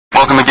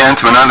Welcome again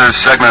to another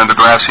segment of the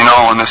Grassy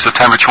Knoll on this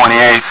September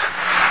 28th,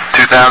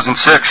 2006.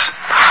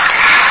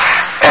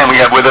 And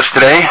we have with us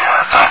today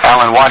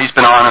Alan Watt. He's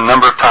been on a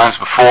number of times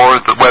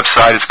before. The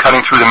website is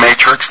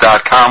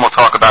cuttingthroughthematrix.com. We'll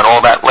talk about all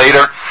that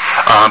later.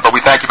 But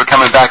we thank you for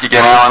coming back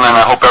again, Alan, and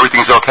I hope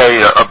everything's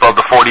okay above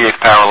the 48th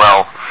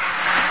parallel.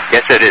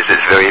 Yes, it is.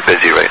 It's very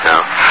busy right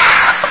now.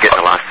 Getting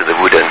the last of the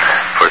wood in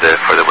for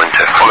the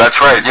winter. Well, that's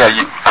right. Yeah,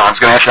 I was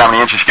going to ask you how many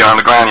inches you get on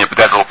the ground yet, but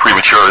that's a little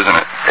premature, isn't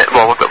it?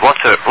 Well, we've got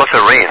lots of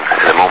rain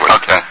at the moment.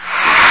 Okay.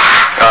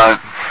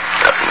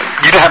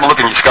 You didn't have a look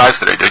in your skies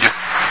today, did you?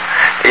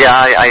 Yeah,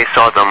 I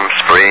saw them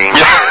spraying.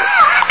 Yeah.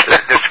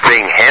 They're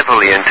spraying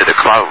heavily into the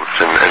clouds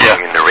and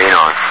bringing the rain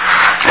on.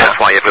 That's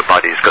why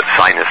everybody's got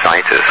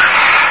sinusitis.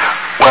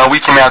 Well,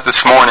 we came out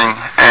this morning,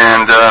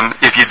 and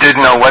if you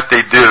didn't know what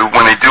they do,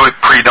 when they do it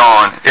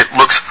pre-dawn, it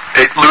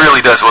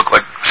really does look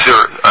like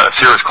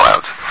cirrus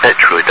clouds. It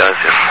truly does,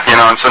 yeah. You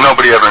know, and so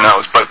nobody ever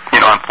knows, but,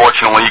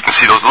 unfortunately, you can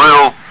see those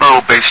little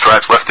base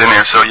stripes left in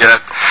there, so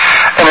yeah.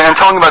 And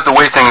talking about the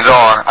way things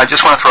are, I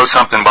just want to throw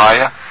something by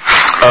you.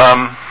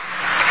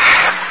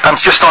 I'm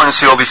just starting to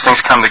see all these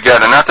things come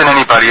together. Not that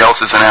anybody else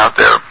isn't out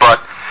there,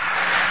 but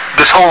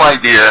this whole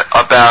idea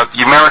about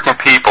the American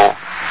people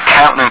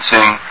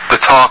countenancing the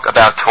talk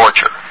about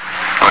torture.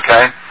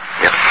 Okay?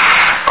 Yep.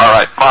 All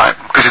right, fine.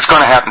 Because it's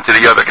going to happen to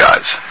the other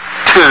guys.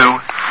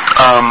 Two,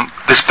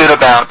 this bit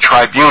about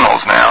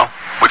tribunals now,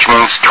 which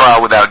means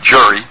trial without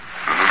jury.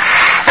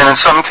 Mm-hmm. And then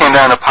something came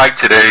down the pike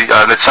today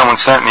that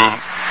someone sent me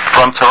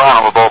from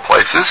Toronto, of all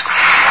places,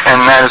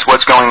 and that is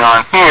what's going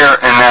on here,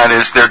 and that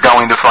is they're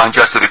going to find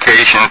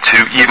justification to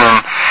even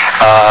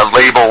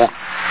label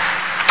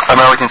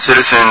American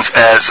citizens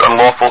as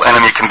unlawful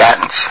enemy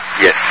combatants.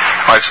 Yes.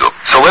 All right,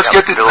 so let's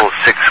get to Bill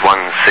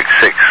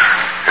 6166.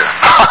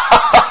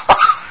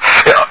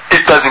 Yeah,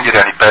 it doesn't get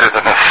any better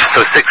than this.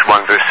 So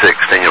 61 verse 6,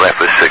 then you're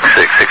left with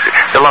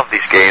 6666. They love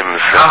these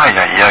games.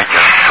 Yeah.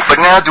 But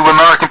now, do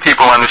American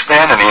people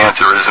understand? And the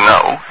answer is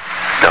no.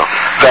 No.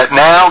 That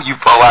now you've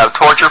allowed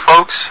torture,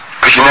 folks,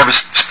 because you never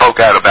spoke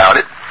out about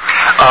it.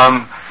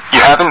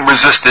 You haven't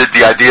resisted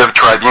the idea of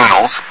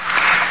tribunals,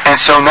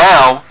 and so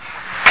now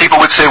people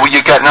would say, well,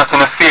 you got nothing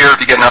to fear if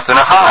you got nothing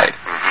to hide.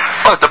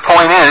 Mm-hmm. But the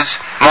point is,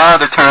 now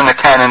they're turning the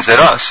cannons at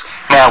us.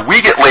 Now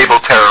we get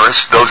labeled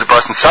terrorists, those of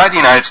us inside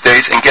the United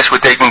States, and guess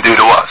what they can do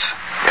to us?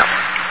 Yeah,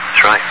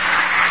 that's right.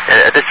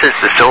 This is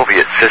the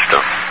Soviet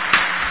system.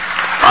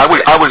 I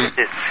would.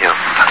 Yeah.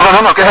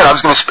 No. Go ahead.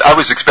 I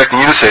was expecting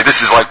you to say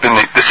this is like been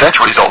the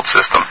centuries-old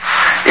system.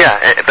 Yeah,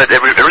 but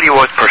it really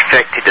was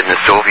perfected in the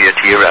Soviet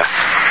era,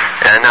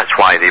 and that's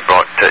why they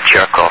brought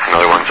Chequer and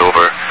other ones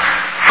over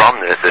from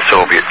the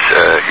Soviet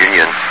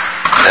Union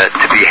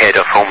to be head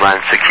of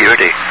Homeland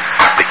Security,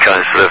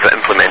 because they've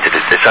implemented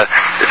it.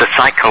 It's a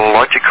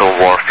psychological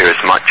warfare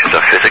as much as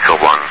a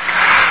physical one.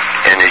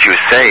 And as you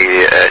say,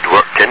 it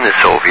worked in the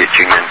Soviet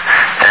Union,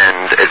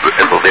 and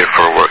it will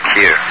therefore work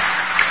here.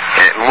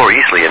 More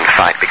easily, in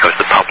fact, because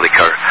the public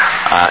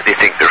they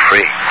think they're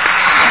free.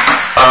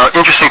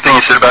 Interesting thing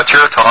you said about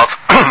Chertov,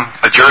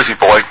 a Jersey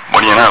boy. What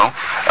do you know?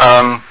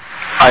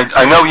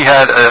 I know he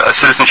had a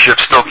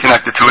citizenship still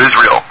connected to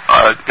Israel.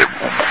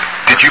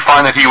 Did you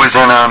find that he was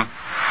in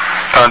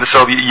the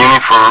Soviet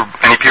Union for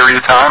any period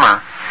of time, or?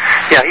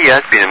 Yeah, he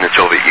has been in the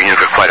Soviet Union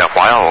for quite a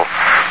while.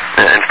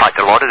 In fact,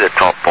 a lot of the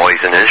top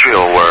boys in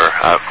Israel were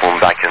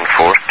going back and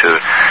forth to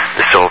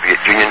the Soviet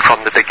Union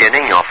from the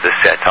beginning of the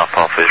setup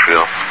of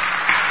Israel.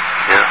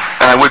 Yeah.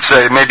 And I would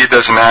say maybe it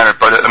doesn't matter,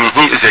 but I mean,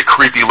 he is a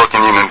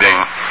creepy-looking human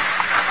being.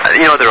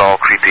 They're all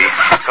creepy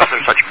because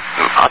they're such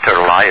utter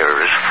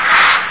liars,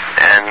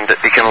 and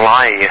they can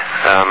lie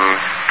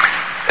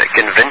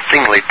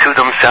convincingly to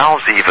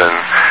themselves even.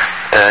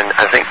 And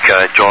I think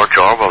George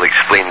Orwell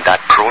explained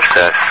that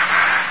process,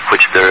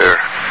 which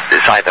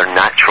is either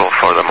natural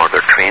for them or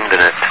they're trained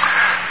in it.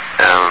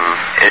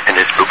 In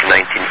his book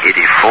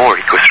 1984,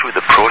 he goes through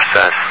the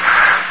process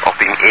of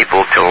being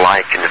able to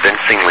lie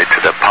convincingly to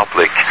the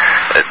public,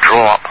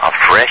 draw up a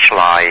fresh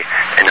lie,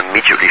 and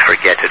immediately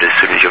forget it as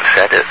soon as you've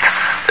said it.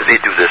 They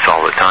do this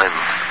all the time.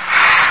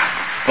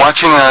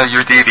 Watching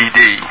your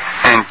DVD,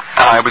 and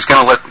I was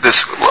going to let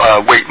this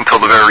wait until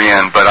the very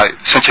end, but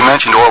since you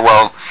mentioned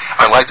Orwell,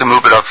 I'd like to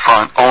move it up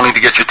front only to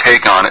get your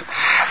take on it.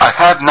 I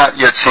have not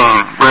yet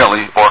seen,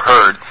 really, or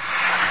heard,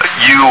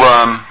 you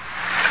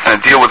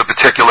deal with a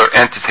particular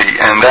entity,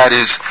 and that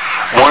is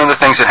one of the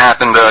things that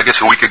happened, I guess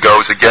a week ago,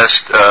 as a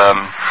guest,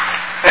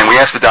 and we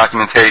asked for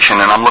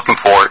documentation, and I'm looking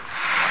for it,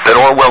 that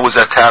Orwell was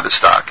at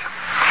Tavistock.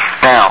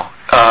 Now,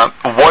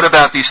 what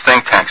about these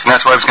think tanks? And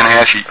that's what I was going to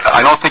ask you. I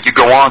don't think you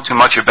go on too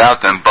much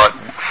about them, but,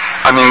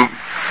 I mean,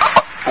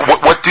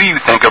 what do you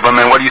think of them,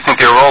 and what do you think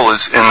their role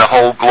is in the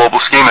whole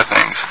global scheme of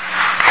things?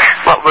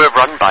 Well, we're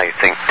run by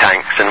think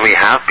tanks, and we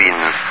have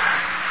been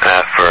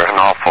for an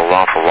awful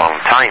long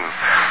time.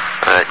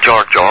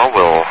 George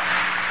Orwell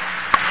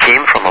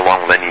came from a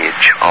long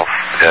lineage of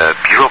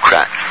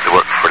bureaucrats that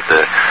worked for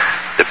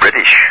the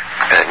British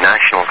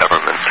national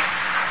government,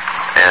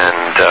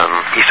 and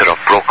he sort of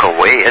broke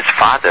away. His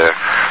father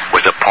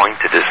was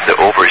appointed as the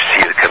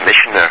overseer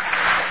commissioner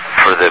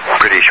for the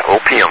British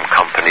Opium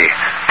Company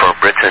for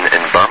Britain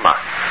in Burma.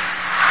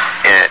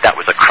 That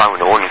was a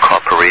Crown-owned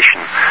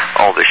corporation,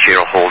 all the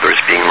shareholders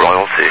being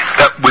royalty.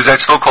 Was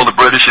that still called the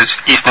British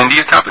East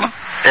India Company?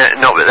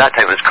 No, at that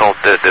time it was called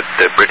the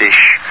British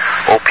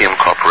Opium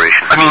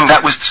Corporation. I mean,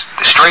 that was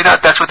straight out,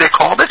 that's what they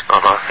called it?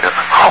 Uh-huh, yeah.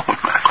 Oh,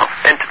 my.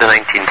 Into the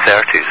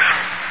 1930s.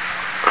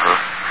 Uh-huh.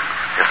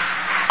 Yeah.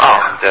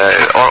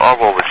 And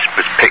Orwell was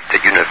picked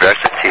at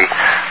university,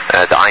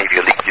 the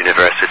Ivy League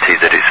university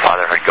that his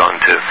father had gone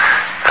to,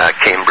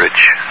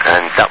 Cambridge,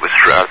 and that was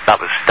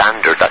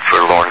standard. That's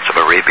where Lawrence of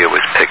Arabia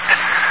was picked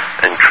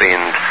and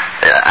trained.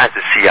 As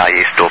the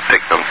CIA still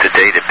pick them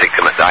today, they pick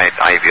them at the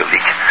Ivy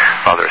League,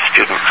 other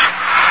students,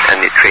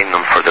 and they train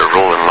them for their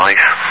role in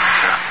life.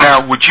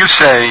 Now, would you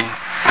say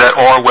that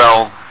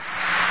Orwell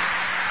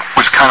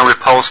was kind of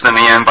repulsed in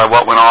the end by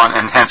what went on,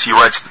 and hence he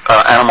writes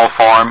Animal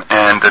Farm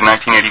and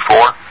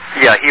 1984?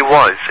 Yeah, he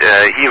was.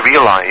 He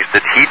realized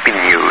that he'd been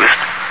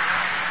used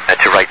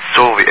to write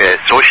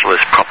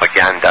socialist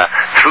propaganda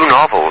through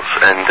novels,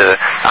 and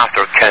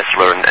after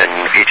Kessler and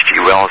H.G.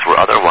 Wells were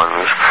other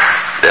ones,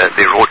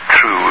 they wrote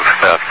through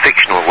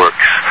fictional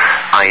works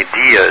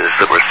ideas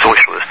that were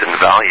socialist in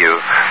value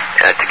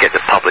to get the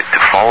public to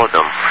follow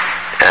them.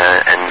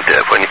 And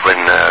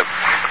when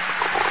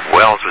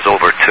Wells was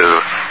over to,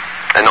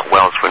 not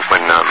Wells,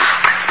 when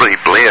Willie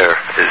Blair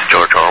is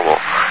George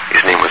Orwell,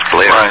 his name was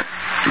Blair. Right.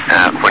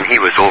 When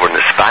he was over in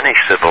the Spanish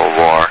Civil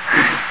War,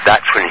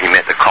 that's when he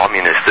met the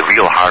communists, the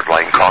real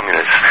hardline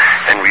communists,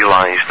 and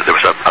realized that there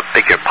was a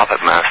bigger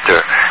puppet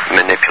master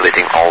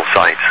manipulating all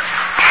sides.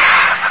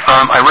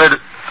 I read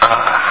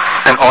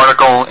an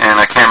article, and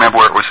I can't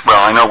remember where it was. Well,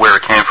 I know where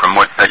it came from,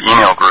 what the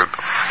email group.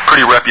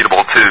 Pretty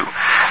reputable, too.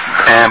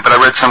 But I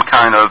read some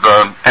kind of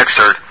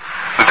excerpt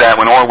that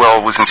when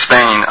Orwell was in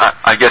Spain,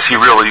 I guess he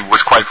really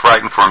was quite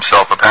frightened for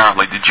himself,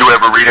 apparently. Did you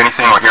ever read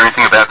anything or hear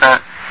anything about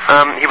that?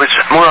 He was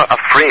more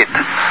afraid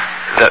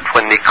that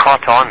when they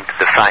caught on to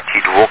the fact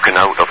he'd woken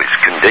out of his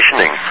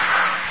conditioning,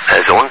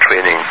 his own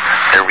training,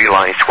 and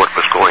realized what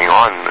was going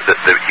on,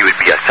 that he would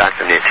be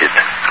assassinated.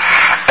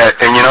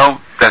 And you know,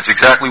 that's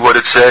exactly what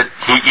it said.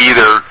 He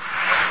either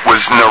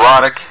was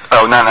neurotic,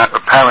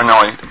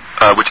 paranoid,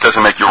 which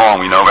doesn't make you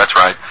wrong, we know, that's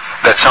right,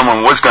 that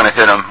someone was going to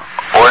hit him,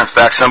 or in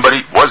fact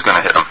somebody was going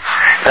to hit him.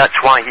 That's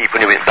why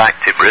when he went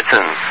back to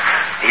Britain,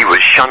 he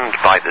was shunned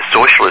by the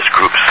socialist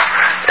groups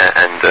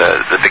and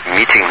the big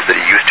meetings that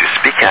he used to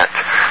speak at,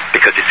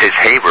 because he says,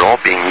 hey, we're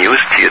all being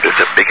used here. There's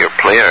a bigger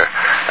player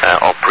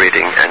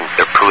operating, and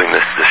they're pulling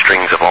the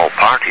strings of all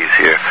parties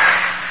here.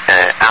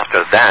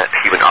 After that,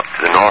 he went up to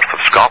the north of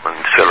Scotland,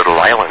 to a little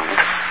island,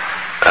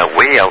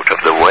 way out of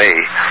the way,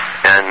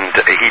 and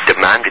he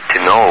demanded to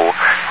know,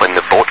 when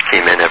the boat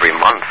came in every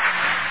month,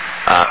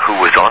 who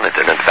was on it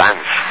in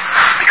advance,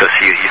 because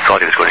he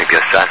thought he was going to be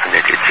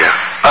assassinated,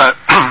 yeah.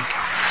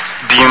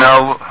 Do you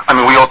know, I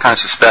mean, we all kind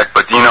of suspect,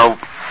 but do you know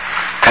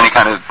any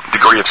kind of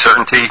degree of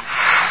certainty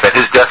that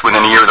his death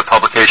within a year of the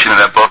publication of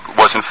that book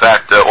was in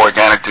fact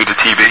organic due to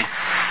TB?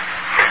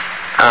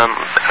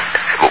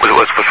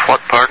 Was what,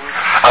 pardon?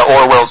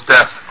 Orwell's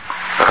death.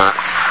 Uh-huh.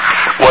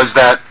 Was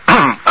that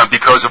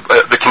because of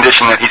the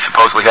condition that he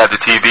supposedly had, the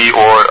TB,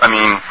 or, I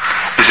mean,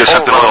 is there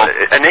something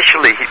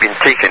initially he'd been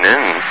taken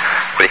in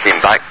when he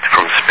came back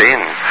from Spain,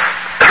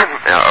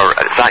 or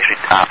it's actually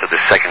after the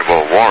Second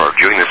World War, or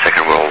during the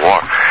Second World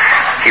War.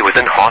 He was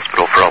in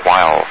hospital for a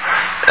while,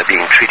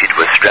 being treated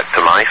with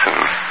streptomycin,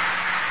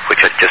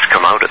 which had just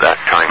come out at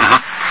that time. Mm-hmm.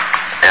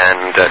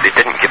 And they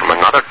didn't give him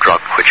another drug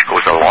which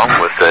goes along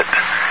with it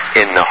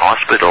in the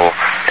hospital,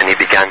 and he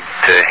began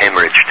to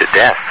hemorrhage to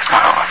death.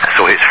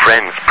 So his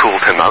friends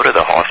pulled him out of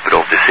the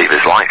hospital to save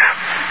his life.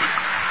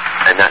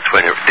 And that's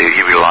when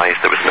he realized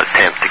there was an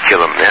attempt to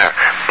kill him there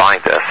by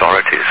the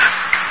authorities,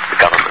 the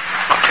government.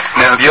 Okay.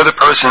 Now, the other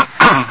person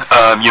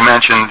you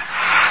mentioned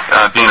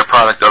being a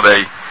product of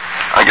a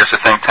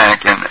think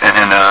tank and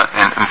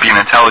being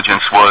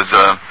intelligence was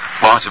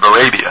Lawrence of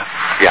Arabia.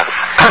 Yeah.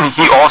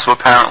 He also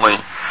apparently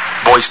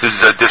voiced his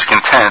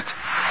discontent,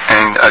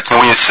 and can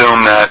we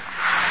assume that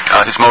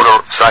his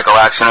motorcycle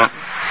accident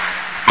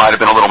might have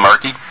been a little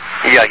murky?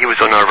 Yeah, he was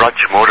on a Rudge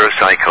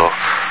motorcycle,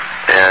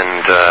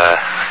 and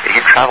he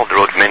traveled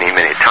the road many,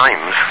 many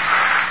times,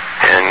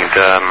 and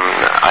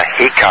a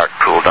hay cart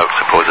pulled out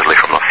supposedly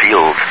from a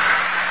field,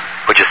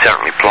 which is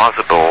certainly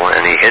plausible,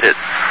 and he hit it.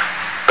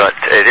 But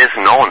it is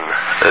known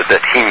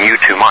that he knew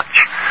too much.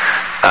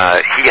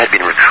 He had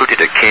been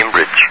recruited at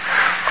Cambridge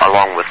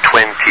along with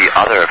 20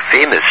 other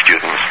famous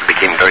students,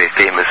 became very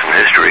famous in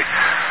history,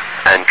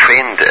 and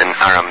trained in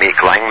Aramaic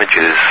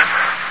languages,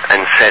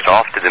 and set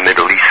off to the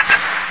Middle East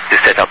to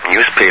set up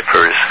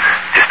newspapers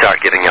to start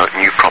giving out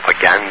new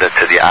propaganda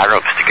to the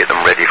Arabs to get them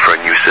ready for a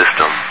new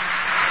system.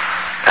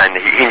 And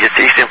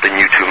he simply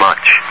knew too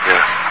much.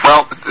 Yeah.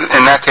 Well,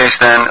 in that case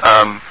then,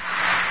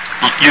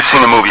 you've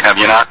seen the movie, have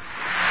you not?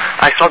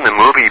 I saw the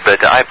movie,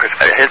 but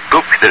his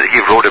book that he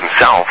wrote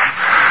himself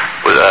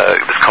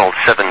It was called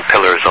 7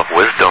 Pillars of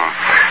Wisdom,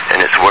 and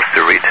it's worth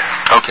the read.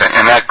 Okay,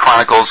 and that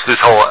chronicles his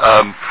whole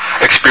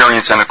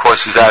experience and, of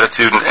course, his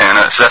attitude and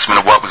assessment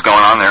of what was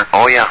going on there.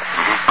 Oh, yeah.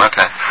 Mm-hmm.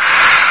 Okay.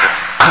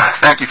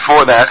 Thank you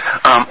for that.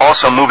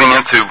 Also, moving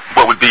into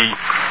what would be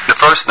the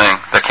first thing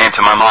that came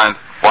to my mind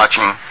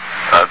watching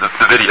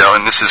the video,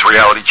 and this is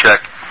Reality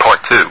Check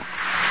Part 2.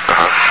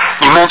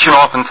 You mention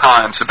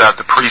oftentimes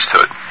about the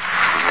priesthood,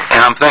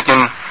 and I'm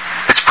thinking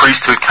it's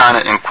priesthood kind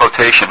of in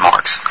quotation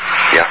marks.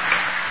 Yeah.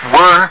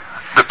 Were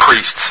the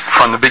priests,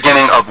 from the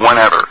beginning of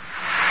whenever,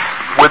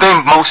 were they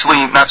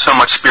mostly not so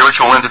much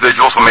spiritual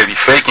individuals, or maybe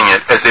faking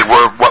it, as they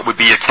were what would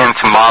be akin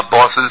to mob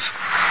bosses?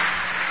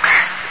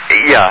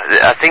 Yeah,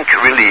 I think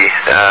really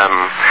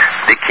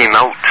they came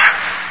out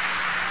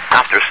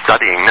after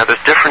studying. Now,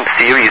 there's different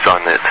theories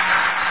on it.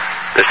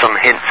 There's some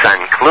hints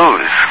and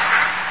clues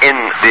in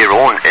their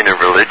own inner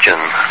religion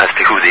as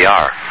to who they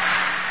are,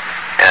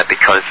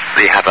 because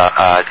they have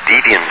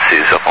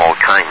deviancies of all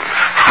kinds.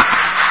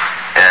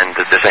 And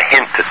there's a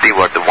hint that they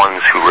were the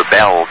ones who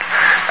rebelled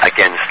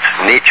against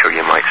nature,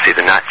 you might say,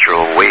 the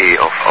natural way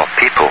of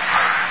people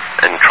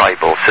and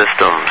tribal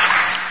systems.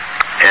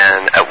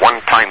 And at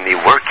one time they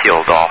were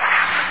killed off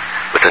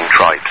within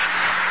tribes.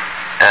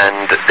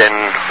 And then,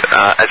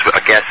 as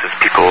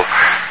people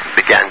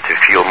began to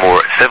feel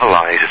more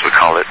civilized, as we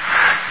call it,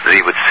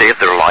 they would save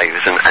their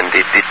lives and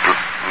they'd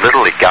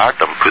literally guard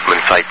them, put them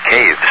inside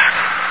caves.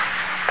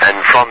 And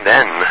from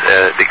then,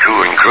 they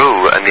grew and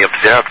grew, and they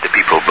observed the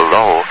people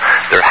below,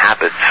 their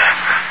habits,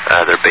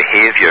 their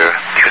behavior,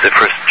 because the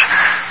first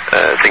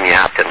thing you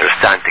have to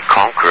understand to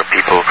conquer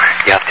people,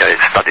 you have to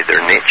study their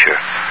nature.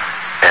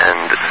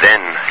 And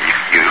then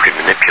you can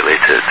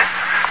manipulate it.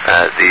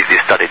 They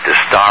studied the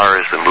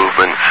stars, the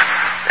movements,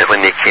 and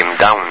when they came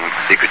down,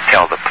 they could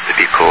tell the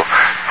people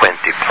when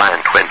to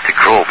plant, when to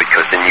grow,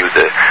 because they knew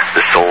the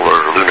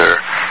solar, lunar,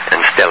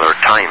 and stellar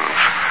times.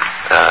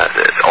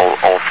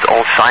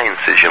 All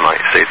sciences, you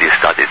might say, they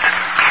studied.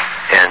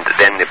 And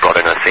then they brought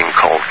in a thing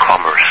called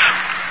commerce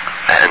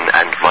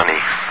and money.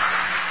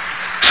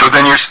 So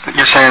then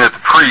you're saying that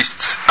the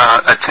priests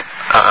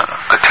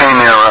attain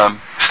their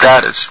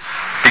status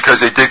because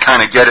they did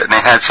kind of get it, and they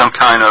had some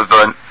kind of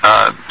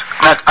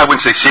I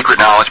wouldn't say secret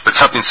knowledge, but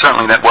something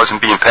certainly that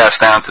wasn't being passed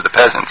down to the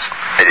peasants.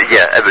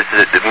 Yeah, it was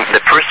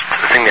the first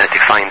thing they had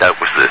to find out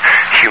was the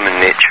human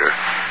nature,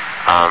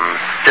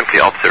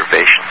 simply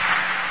observation.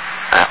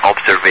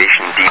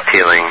 Observation,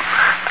 detailing,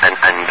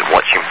 and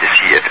watching to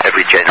see if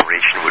every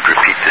generation would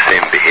repeat the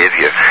same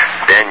behavior.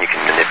 Then you can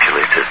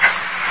manipulate it.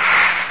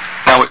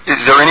 Now,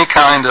 is there any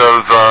kind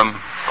of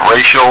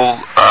racial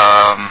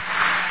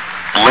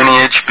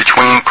lineage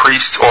between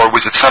priests, or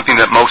was it something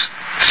that most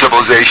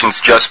civilizations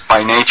just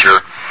by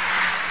nature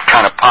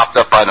kind of popped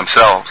up by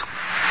themselves?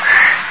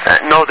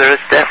 No, there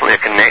is definitely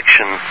a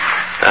connection.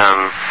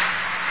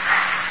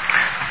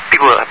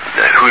 People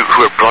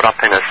who are brought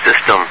up in a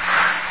system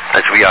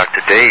as we are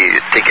today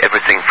take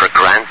everything for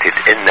granted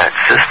in that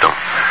system.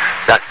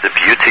 That's the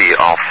beauty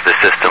of the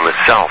system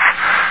itself.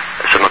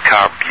 It's a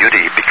macabre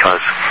beauty,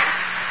 because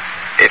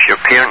if your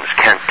parents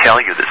can't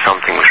tell you that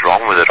something was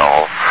wrong with it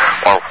all,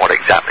 or what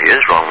exactly is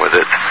wrong with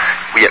it,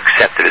 we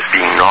accept it as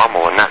being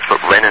normal, and that's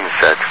what Lenin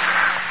said.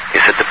 He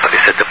said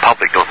the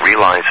public don't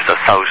realize there's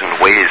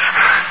 1,000 ways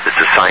that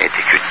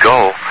society could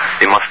go.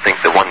 They must think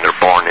the one they're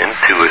born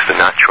into is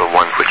the natural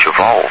one which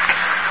evolved.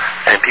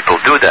 And people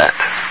do that.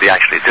 They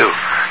actually do.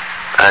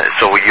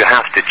 So you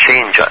have to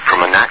change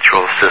from a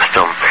natural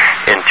system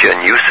into a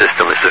new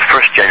system. It's the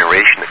first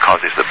generation that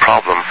causes the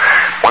problem.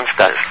 Once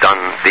that's done,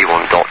 they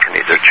will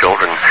indoctrinate their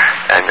children,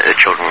 and the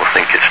children will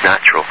think it's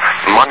natural.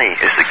 Money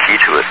is the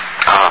key to it.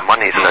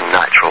 Money is an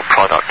unnatural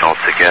product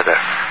altogether.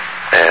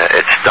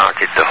 It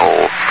started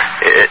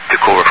it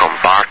took over from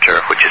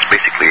barter, which is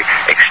basically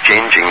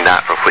exchanging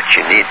that for which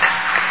you need,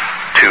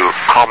 to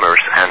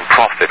commerce and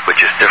profit, which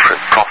is different.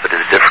 Profit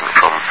is different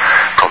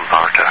from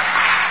barter.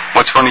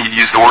 What's funny,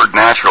 you use the word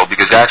natural,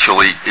 because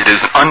actually it is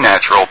an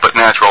unnatural but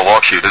natural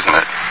offshoot, isn't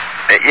it?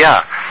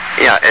 Yeah,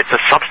 it's a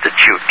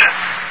substitute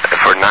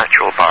for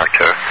natural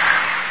barter,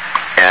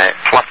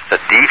 plus a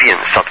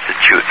deviant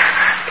substitute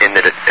in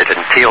that it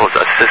entails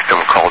a system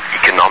called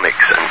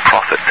economics and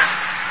profit.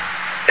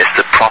 It's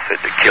the profit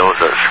that kills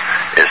us.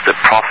 It's the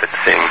profit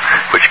thing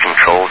which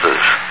controls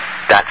us.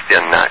 That's the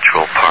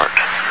unnatural part.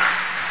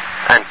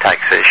 And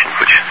taxation,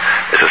 which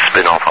is a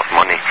spin-off of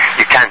money.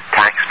 You can't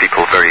tax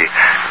people very,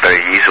 very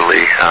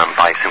easily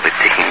by simply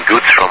taking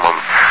goods from them,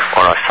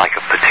 or a sack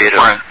of potatoes.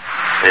 Right.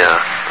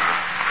 Yeah.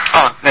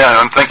 Yeah,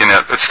 I'm thinking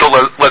that. It still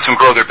lets them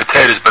grow their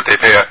potatoes, but they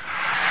pay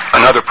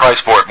another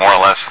price for it, more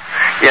or less.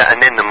 Yeah, and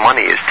then the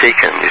money is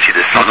taken, you see,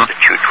 the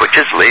substitute, which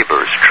is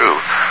labor, is true.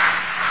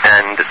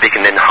 And they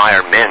can then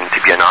hire men to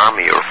be an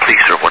army or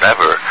police or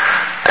whatever,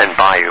 and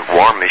buy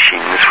war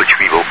machines, which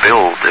we will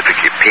build if we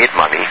get paid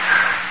money.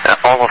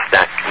 All of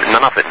that,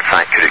 none of it, in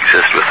fact, could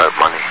exist without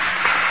money.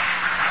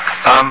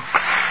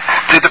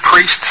 Did the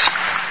priests,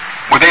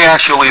 were they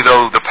actually,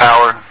 though, the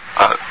power?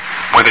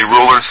 Were they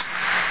rulers?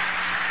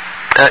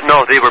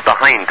 No, they were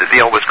behind.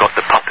 They always got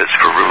the puppets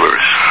for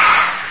rulers.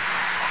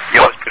 You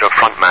put a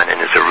front man in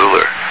as a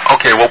ruler.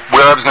 Okay, well,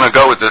 where I was going to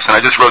go with this, and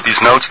I just wrote these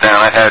notes down,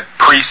 I had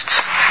priests,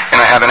 and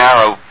I have an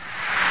arrow,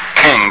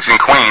 kings and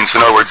queens.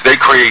 In other words, they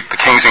create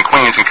the kings and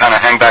queens and kind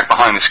of hang back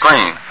behind the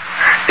screen.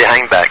 They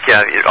hang back,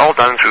 yeah. All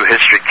down through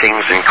history,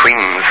 kings and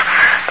queens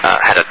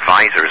had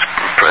advisors,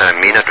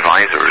 main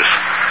advisors.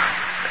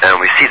 And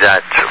we see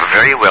that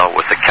very well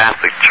with the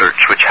Catholic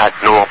Church, which had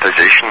no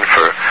opposition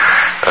for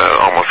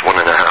almost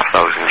 1,500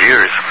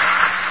 years,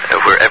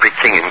 where every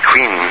king and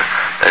queen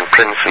and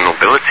prince and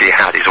nobility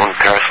had his own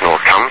personal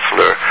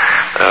counselor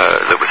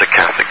that was a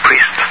Catholic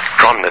priest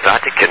from the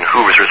Vatican,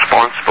 who was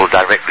responsible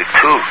directly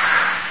to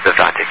the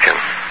Vatican.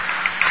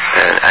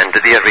 And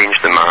they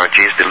arranged the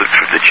marriages, they looked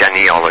through the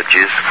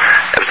genealogies.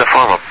 It was a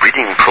form of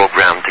breeding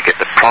program to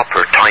get the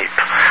proper type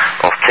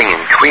of king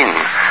and queen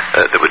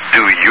that would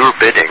do your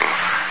bidding.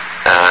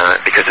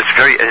 Because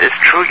it's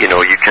true, you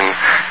know, you can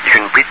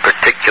breed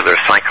particular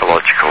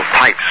psychological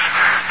types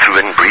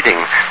through inbreeding,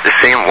 the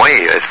same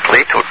way as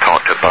Plato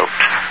talked about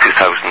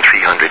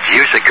 2,300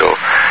 years ago.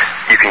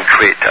 You can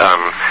create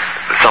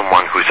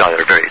someone who's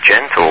either very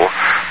gentle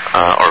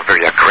or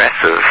very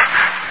aggressive,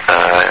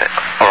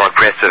 or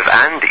aggressive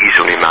and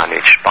easily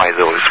managed by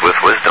those with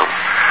wisdom.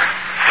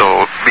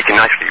 So we can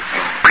actually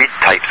breed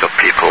types of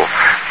people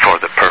for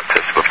the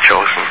purpose we've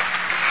chosen.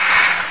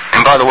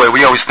 And by the way,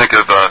 we always think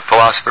of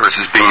philosophers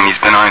as being these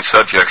benign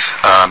subjects,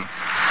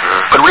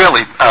 but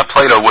really,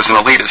 Plato was an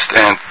elitist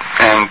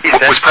and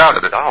was proud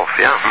of it. Oh,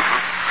 yeah.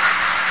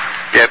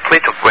 Mm-hmm. Yeah,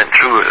 Plato went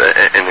through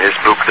in his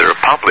book The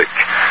Republic,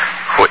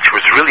 which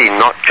was really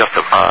not just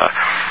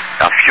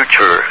a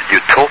future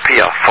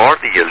utopia for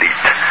the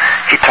elite.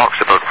 He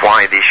talks about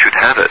why they should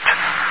have it.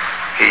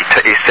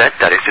 He said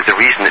that it's the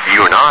reason that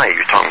you and I,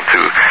 you're talking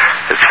to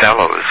his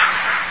fellows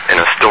in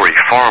a story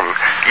form,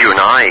 you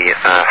and I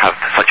have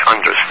such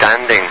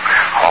understanding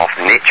of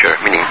nature,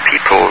 meaning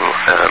people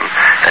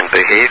and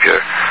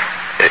behavior,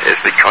 is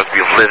because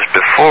we've lived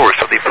before,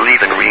 so they believe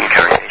in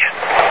reincarnation.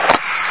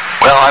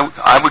 Well,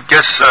 I would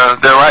guess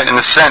they're right in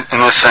this sense.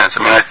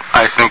 I mean,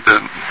 I think the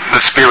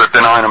spirit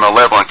benign and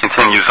malevolent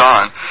continues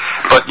on.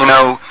 But, you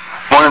know,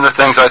 one of the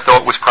things I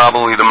thought was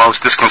probably the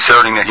most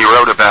disconcerting that he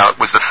wrote about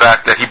was the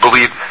fact that he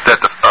believed that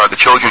the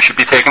children should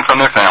be taken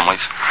from their families,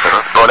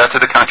 brought out to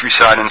the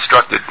countryside, and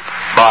instructed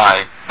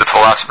by the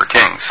philosopher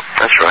kings.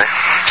 That's right.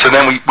 So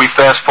then we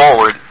fast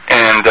forward,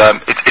 and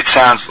it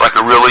sounds like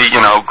a really,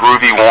 you know,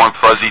 groovy, warm,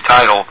 fuzzy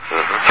title.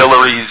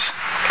 Hillary's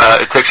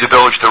It Takes a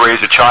Village to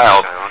Raise a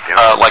Child,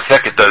 like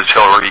Hecate does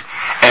Hillary.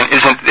 And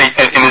is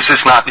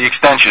this not the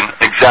extension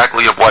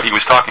exactly of what he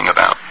was talking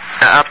about?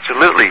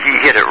 Absolutely.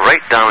 He had it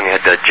right down. He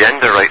had the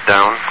agenda right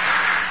down.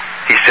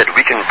 He said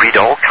we can breed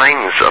all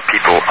kinds of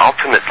people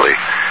ultimately.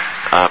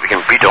 We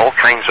can breed all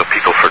kinds of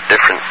people for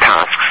different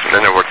tasks. In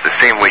other words, the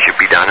same way you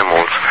breed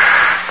animals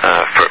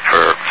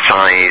for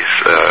size,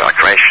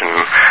 aggression,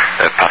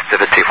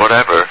 passivity,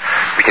 whatever.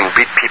 We can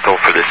breed people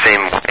for the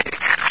same way,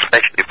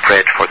 especially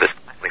bred for the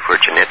where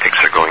genetics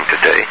are going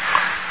today,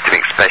 to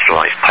make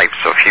specialized types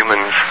of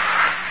humans.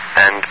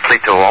 And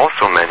Plato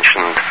also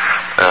mentioned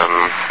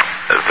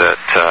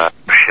that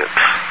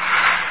ships.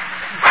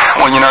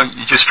 Well, you know,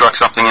 you just struck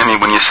something in me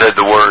when you said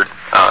the word.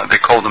 They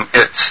called them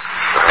its.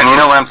 And you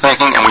know what I'm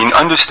thinking? And we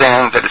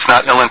understand that it's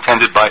not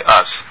ill-intended by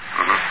us.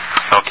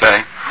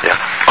 Okay? Yeah.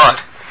 But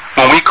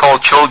when we call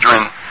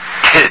children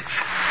kids,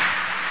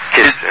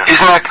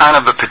 isn't that kind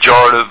of a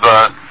pejorative?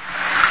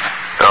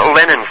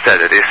 Lenin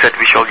said it. He said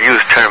we shall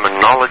use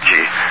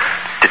terminology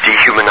to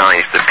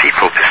dehumanize the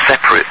people, to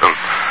separate them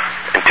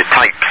into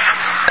types.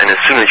 And as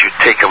soon as you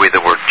take away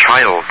the word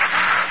child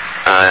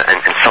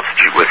and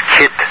substitute with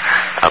kid,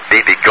 a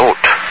baby goat,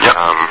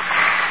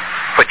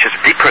 which is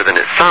deeper than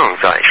it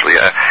sounds, actually.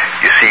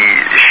 You see,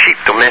 sheep,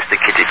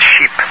 domesticated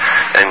sheep,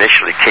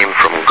 initially came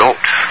from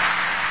goats,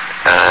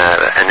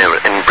 and they were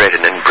inbred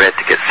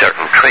to get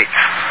certain traits.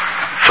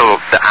 So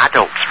the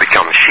adults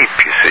become sheep,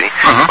 you see.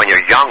 When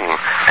you're young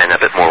and a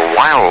bit more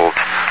wild,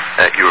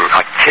 you're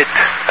a kid,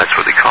 that's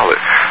what they call it.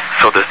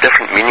 So there's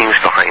different meanings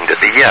behind it.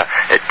 But yeah,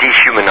 it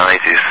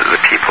dehumanizes the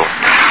people.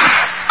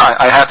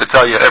 I have to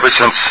tell you, ever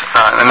since,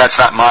 and that's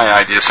not my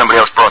idea, somebody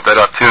else brought that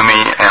up to me,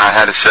 and I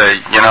had to say,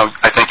 you know,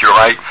 I think you're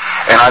right,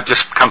 and I've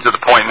just come to the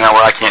point now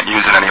where I can't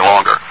use it any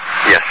longer.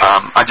 Yes.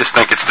 I just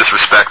think it's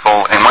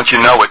disrespectful, and once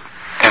you know it,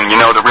 and you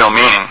know the real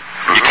meaning,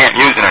 you can't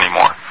use it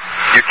anymore.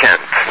 You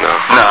can't, no.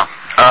 No.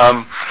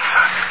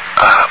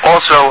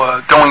 Also,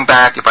 going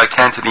back, if I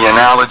can, to the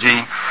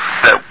analogy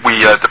that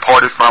we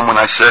departed from when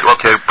I said,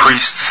 okay,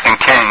 priests and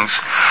kings,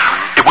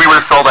 if we were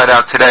to fill that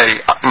out today,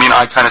 I mean,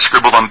 I kind of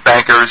scribbled on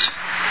bankers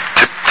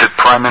to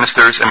prime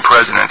ministers and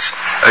presidents.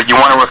 You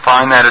want to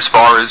refine that as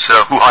far as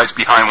who hides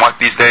behind what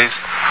these days?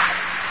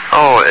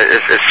 Oh,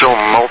 it's so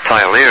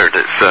multi-layered.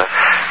 It's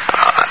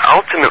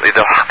ultimately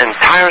the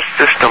entire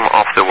system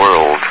of the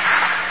world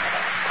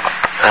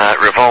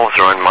revolves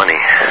around money,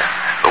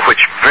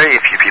 which very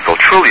few people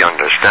truly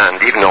understand,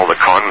 even all the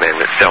con men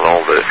that sell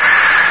all the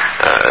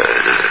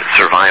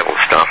survival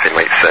stuff, they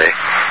might say,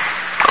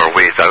 or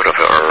ways out of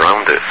it or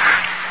around it.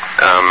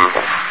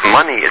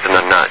 money isn't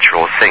a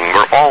natural thing.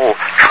 We're all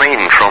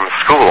trained from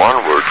school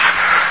onwards.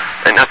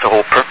 And that's the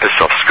whole purpose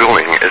of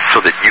schooling, is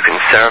so that you can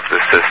serve the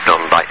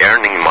system by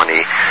earning money,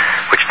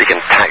 which they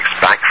can tax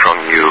back from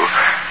you,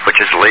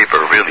 which is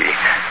labor, really.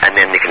 And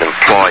then they can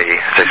employ,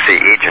 as I say,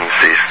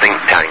 agencies, think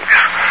tanks,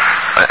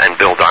 and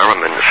build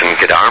armaments and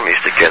get armies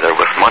together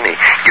with money.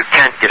 You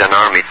can't get an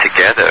army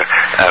together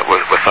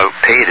without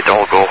pay. They'd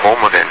all go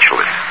home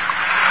eventually.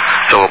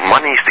 So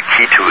money's the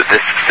key to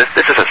this.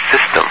 This is a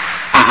system,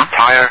 an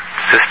entire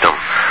system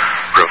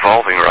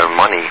revolving around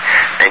money,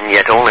 and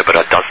yet only about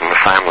a dozen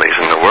families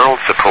in the world,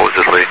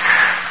 supposedly,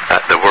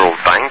 the world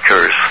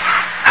bankers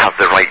have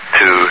the right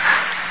to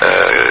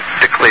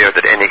declare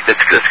that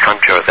this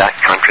country or that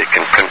country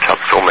can print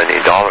up so many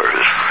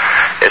dollars.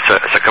 It's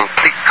a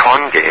complete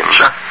con game.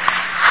 Sure.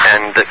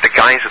 And the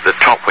guys at the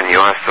top, when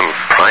you ask them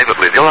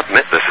privately, they'll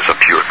admit this is a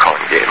pure con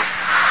game.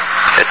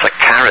 It's a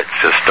carrot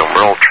system.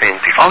 We're all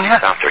trained to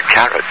chase after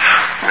carrots.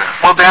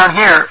 Well, down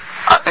here,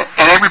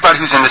 and everybody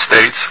who's in the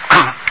States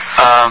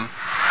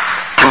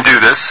can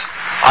do this.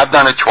 I've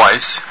done it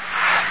twice.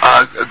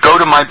 Go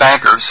to my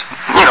bankers,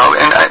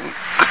 and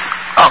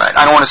all right,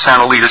 I don't want to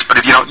sound elitist, but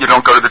if you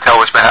don't go to the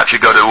tellers, perhaps you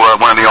go to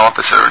one of the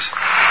officers,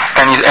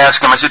 and you ask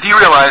them. I said, "Do you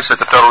realize that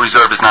the Federal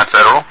Reserve is not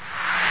federal?"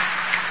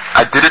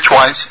 I did it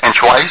twice, and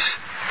twice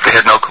they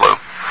had no clue.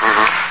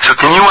 So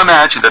can you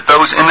imagine that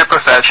those in the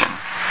profession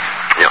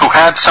who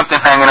have something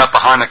hanging up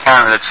behind the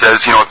counter that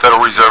says,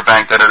 Federal Reserve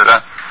Bank, and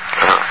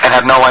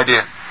have no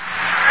idea?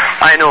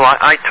 I know.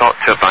 I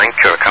talked to a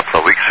banker a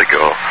couple of weeks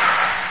ago,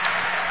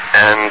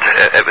 and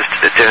it was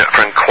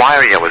for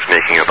inquiry I was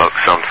making about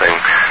something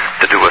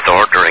to do with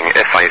ordering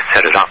if I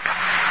set it up.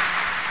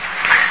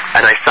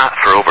 And I sat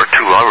for over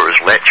 2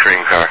 hours lecturing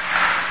her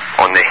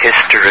on the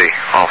history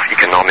of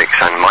economics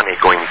and money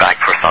going back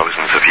for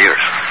thousands of years.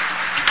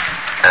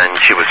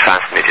 And she was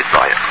fascinated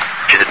by it.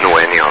 She didn't know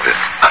any of it.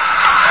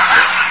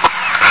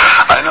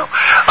 I know.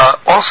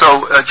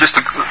 Also, just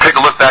to take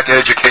a look back at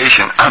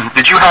education,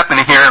 did you happen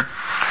to hear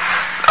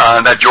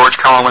that George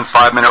Carlin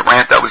 5-minute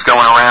rant that was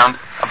going around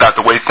about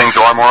the way things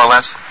are, more or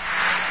less?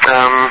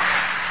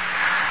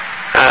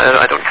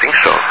 I don't think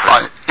so.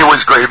 It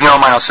was great. If you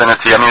don't mind, I'll send it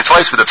to you. I mean, it's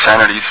laced with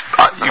obscenities.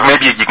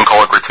 Maybe you can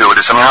call it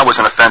gratuitous. I mean, I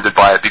wasn't offended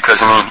by it because,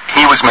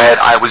 he was mad,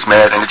 I was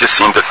mad, and it just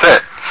seemed to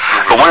fit.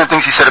 But one of the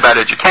things he said about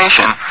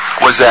education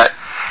was that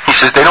he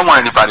says they don't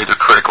want anybody to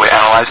critically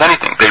analyze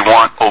anything. They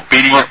want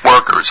obedient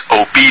workers.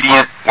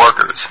 Obedient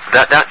workers.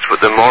 That's what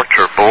the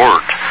mortar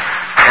board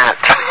hat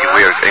you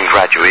wear in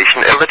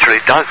graduation, it literally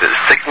does. It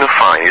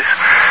signifies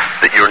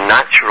that your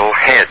natural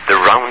head, the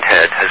round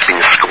head, has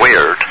been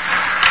squared,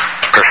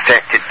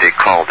 perfected, they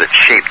called it,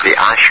 shaped, the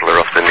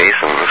ashlar of the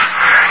Masons,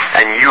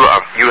 and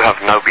you have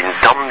now been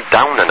dumbed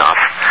down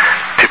enough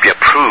to be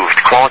approved,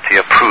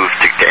 quality approved,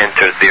 to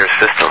enter their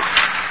system.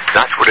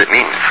 That's what it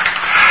means.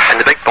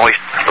 And the big boys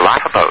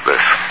laugh about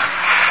this.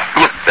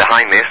 The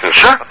high Masons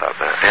laugh about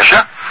that. Yeah.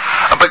 Sure.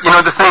 But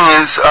the thing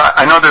is,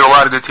 I know there are a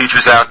lot of good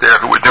teachers out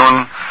there who are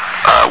doing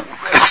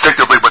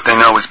instinctively what they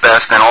know is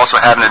best, and also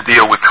having to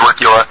deal with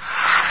curricula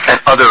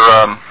and other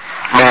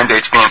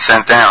mandates being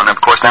sent down. And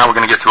of course, now we're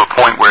going to get to a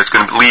point where it's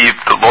going to leave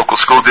the local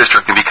school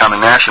district and become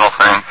a national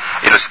thing.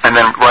 And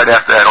then right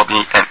after that, it'll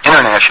be an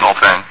international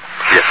thing.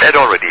 Yes, it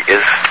already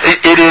is.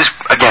 It is,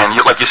 again,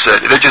 like you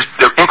said,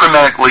 they're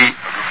incrementally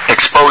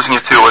exposing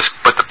it to us,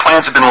 but the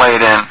plans have been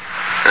laid in,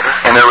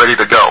 and they're ready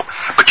to go.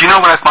 But you know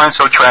what I find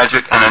so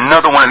tragic? And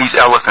another one of these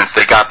elephants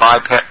they got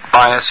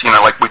bias,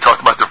 like we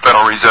talked about the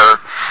Federal Reserve,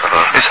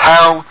 is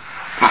how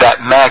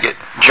that maggot,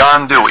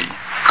 John Dewey,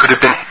 could have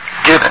been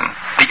given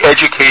the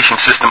education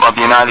system of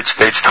the United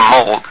States to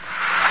mold,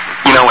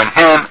 and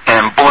him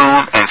and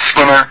Bloom and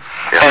Skinner,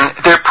 and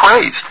they're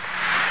praised.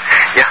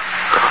 Yeah.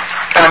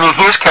 And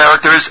here's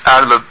characters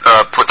out of the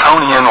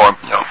Platonian or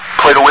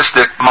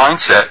Platoistic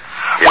mindset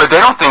where they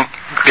don't think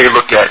they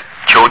look at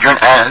children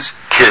as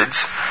kids,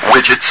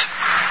 widgets,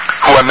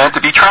 who are meant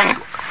to be trained.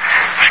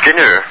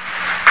 Skinner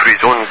put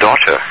his own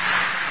daughter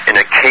in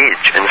a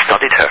cage and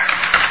studied her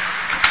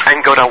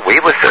and got away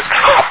with it.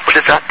 What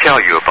does that tell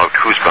you about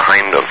who's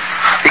behind them?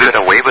 He got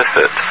away with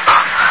it.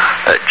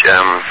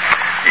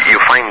 You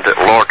find that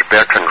Lord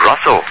Bertrand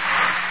Russell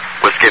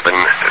was given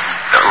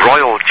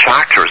royal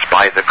charters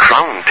by the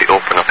Crown to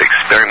open up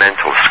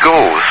experimental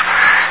schools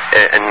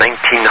in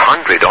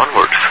 1900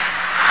 onwards,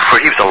 where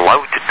he was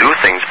allowed to do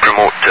things,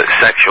 promote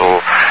sexual,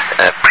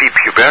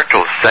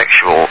 pre-pubertal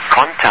sexual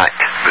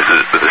contact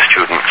with the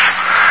students,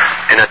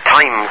 in a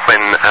time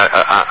when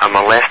a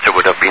molester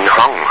would have been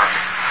hung.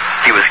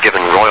 He was given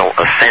royal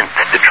assent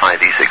to try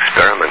these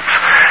experiments,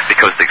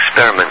 because the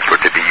experiments were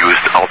to be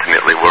used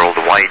ultimately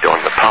worldwide on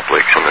the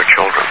public, on their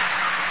children.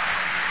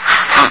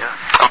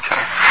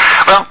 Okay.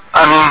 Well,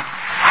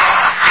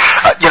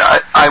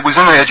 I was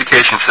in the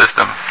education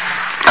system,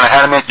 and I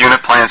had to make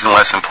unit plans and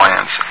lesson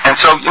plans. And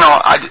so,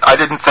 I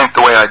didn't think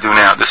the way I do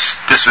now. This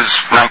was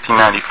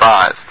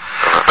 1995.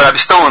 But I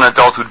was still an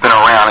adult who'd been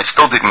around. I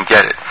still didn't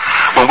get it.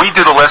 When we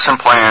do the lesson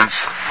plans,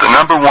 the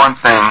number one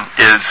thing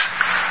is,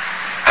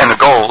 and the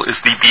goal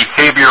is the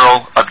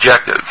behavioral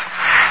objective.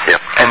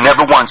 Yep. And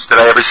never once did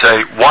I ever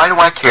say, why do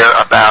I care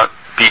about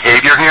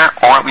behavior here?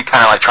 Aren't we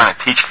kind of like trying to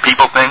teach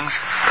people things?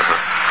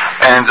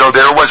 And so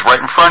there it was right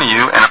in front of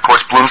you, and of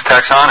course Bloom's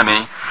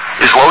taxonomy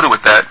is loaded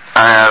with that,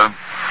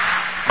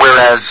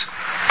 whereas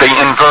they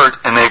invert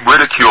and they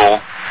ridicule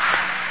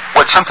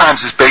what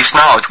sometimes is base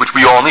knowledge, which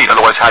we all need.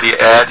 Otherwise, how do you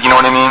add? You know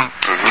what I mean?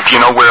 If you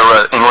know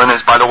where England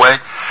is, by the way.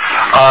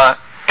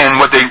 And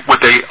what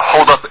they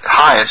hold up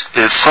highest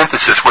is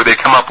synthesis, where they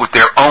come up with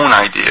their own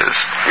ideas.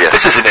 Yes.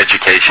 This isn't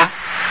education.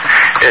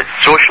 It's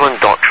social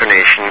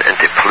indoctrination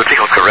into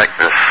political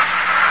correctness,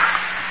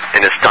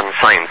 and it's done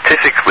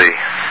scientifically.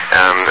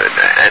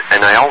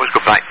 And I always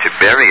go back to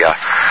Beria,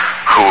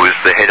 who was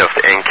the head of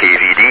the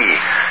NKVD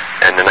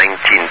in the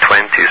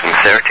 1920s and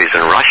 30s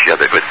in Russia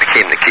that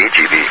became the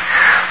KGB.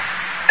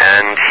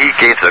 And he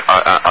gave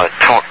a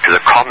talk to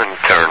the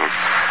Comintern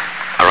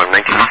around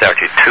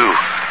 1932,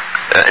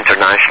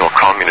 International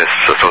Communist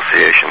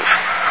Associations.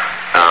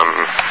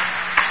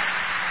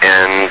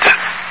 And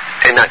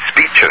in that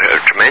speech, a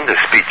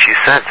tremendous speech, he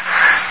said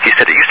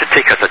it used to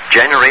take us a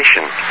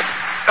generation,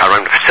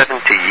 around 70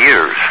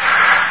 years,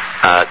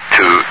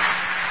 to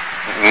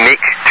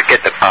get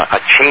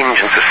a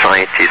change in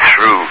society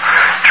through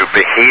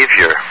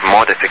behavior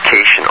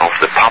modification of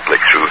the public,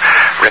 through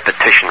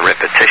repetition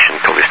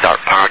till they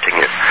start parting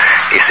it.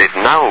 He said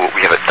now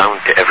we have it down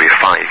to every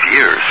 5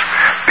 years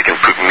we can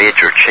put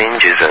major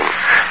changes in,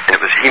 and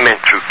he meant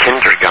through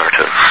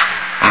kindergarten.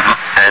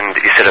 And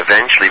he said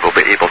eventually we'll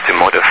be able to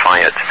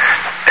modify it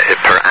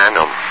per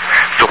annum.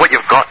 So what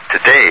you've got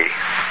today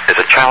is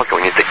a child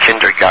going into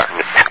kindergarten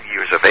at 2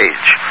 years of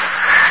age,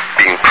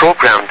 being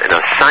programmed in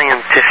a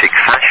scientific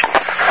fashion,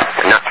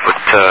 and that's what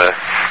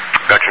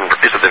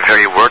these are the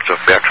very words of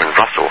Bertrand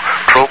Russell,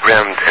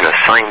 programmed in a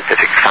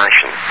scientific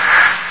fashion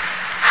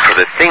for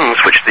the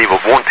things which they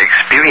won't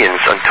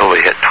experience until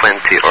they hit 20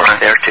 or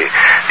 30.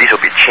 These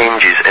will be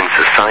changes in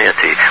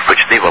society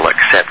which they will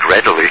accept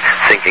readily,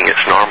 thinking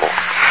it's normal.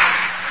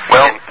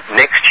 Well, and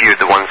next year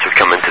the ones who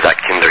come into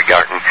that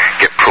kindergarten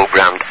get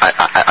programmed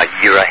a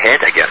year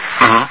ahead again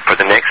for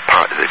the next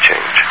part of the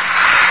change.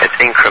 It's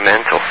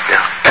incremental.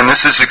 Yeah. And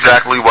this is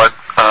exactly what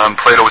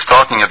Plato was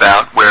talking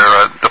about, where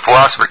the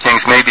philosopher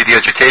kings may be the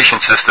education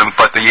system,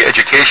 but the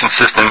education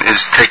system is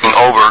taking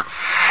over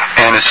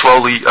and is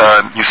slowly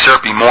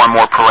usurping more and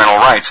more parental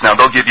rights. Now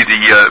they'll give you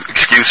the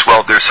excuse,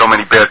 well, there's so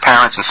many bad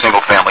parents in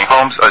single-parent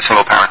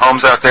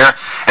homes out there,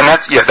 and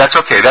that's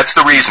okay. That's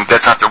the reason.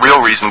 That's not the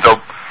real reason,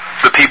 though.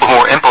 The people who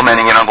are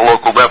implementing it on the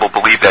local level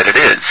believe that it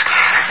is.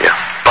 Yeah.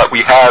 But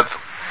we have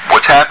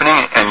what's happening,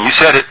 and you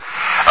said it.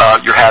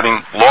 You're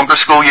having longer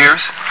school years.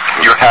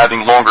 You're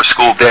having longer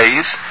school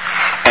days.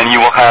 And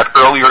you will have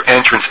earlier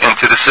entrance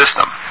into the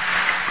system.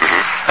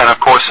 And of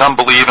course, some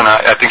believe, and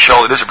I think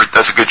Charlotte does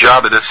a good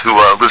job of this, who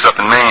lives up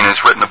in Maine, has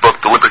written a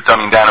book, Deliberate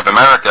Dumbing Down of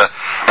America,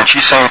 and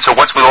she's saying, so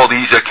what's with all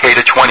these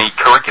K-20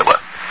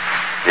 curricula?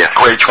 Yes.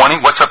 Grade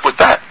 20, what's up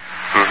with that?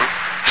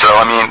 So,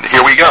 I mean,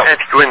 here we go. And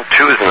Gwyn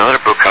 2 is another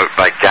book out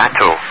by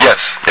Gatto. Yes.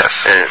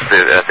 And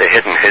it's the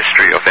hidden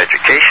history of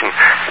education,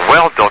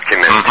 well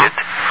documented.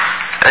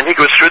 And he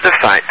goes through the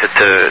fact that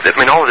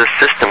all this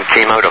system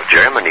came out of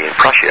Germany and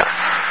Prussia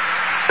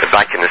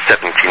back in the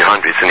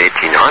 1700s and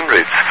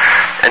 1800s,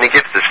 and he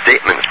gives the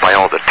statements by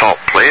all the top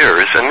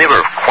players, and they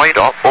were quite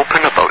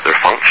open about their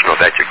function of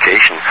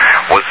education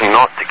was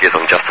not to give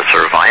them just a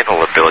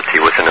survival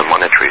ability within a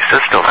monetary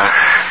system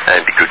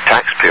and be good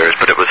taxpayers,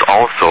 but it was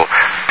also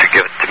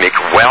to make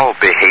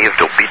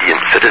well-behaved, obedient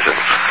citizens.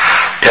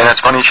 Yeah, and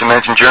that's funny you should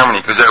mention Germany,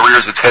 because that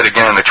rears its head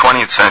again in the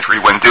 20th century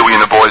when Dewey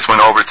and the boys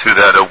went over to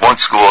that one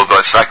school of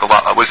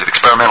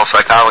experimental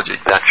psychology.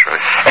 That's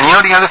right. And you know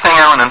the other thing,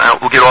 Alan, and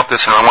we'll get off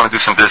this, and I want to do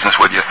some business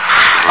with you.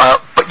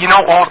 But you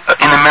know,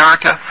 in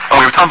America, and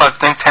we were talking about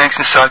think tanks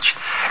and such,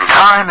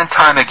 time and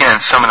time again,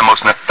 some of the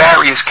most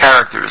nefarious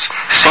characters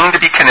seem to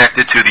be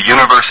connected to the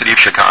University of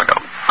Chicago.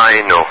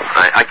 I know.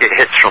 I get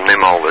hits from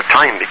them all the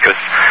time, because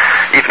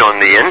even on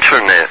the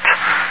internet,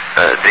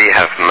 they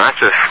have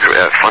massive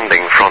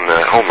funding from the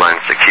Homeland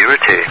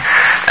Security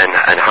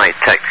and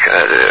high-tech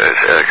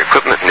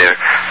equipment there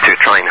to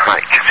try and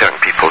hack certain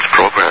people's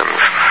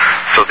programs.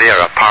 So they are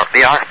part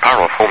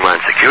of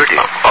Homeland Security.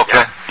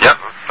 Okay. Yep.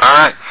 All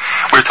right.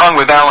 We're talking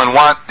with Alan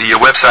Watt. The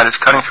website is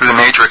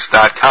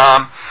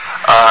cuttingthroughthematrix.com.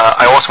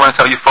 I also want to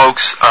tell you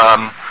folks,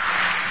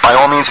 by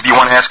all means, if you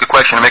want to ask a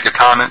question or make a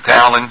comment to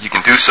Alan, you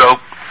can do so.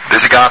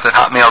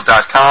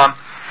 Vyzygoth@hotmail.com.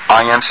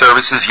 IM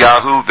services,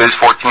 Yahoo,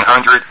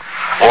 Viz1400,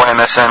 or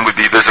MSN would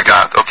be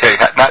Vyzygoth. Okay,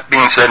 that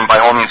being said, and by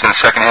all means in the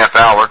second half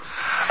hour,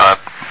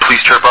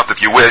 please chirp up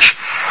if you wish.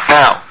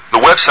 Now, the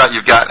website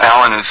you've got,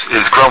 Alan,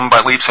 is growing by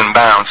leaps and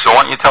bounds. So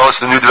why don't you tell us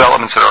the new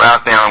developments that are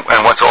out there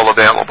and what's all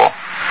available?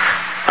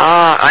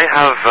 I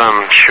have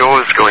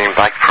shows going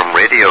back from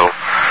radio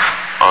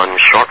on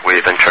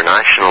Shortwave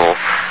International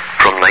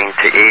from 9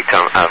 to 8.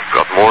 I've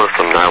got more of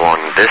them now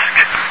on disc.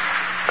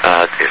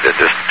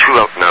 There's 2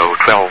 out now,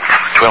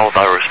 12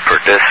 hours per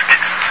disc.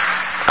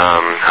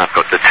 I've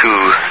got the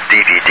 2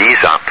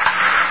 DVDs up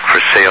for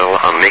sale.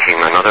 I'm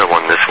making another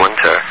one this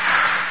winter.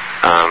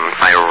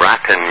 I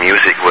rap in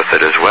music with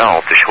it as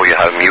well to show you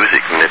how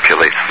music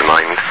manipulates the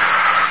mind.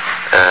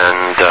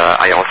 And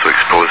I also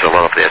expose a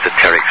lot of the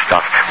esoteric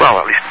stuff. Well,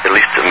 at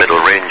least the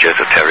middle range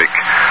esoteric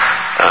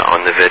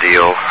on the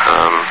video.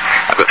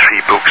 I've got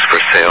 3 books for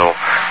sale,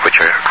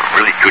 which are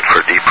really good for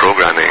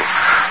deprogramming.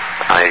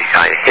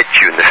 I hit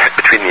you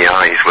between the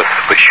eyes with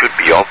which should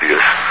be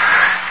obvious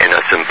in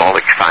a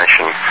symbolic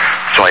fashion.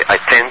 So I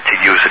tend to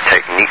use the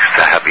techniques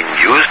that have been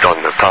used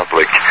on the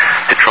public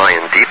to try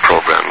and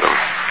deprogram them.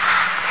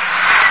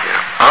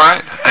 Yeah. All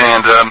right,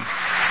 and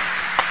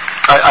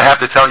I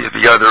have to tell you,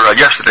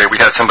 yesterday we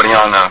had somebody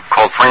on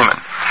called Freeman,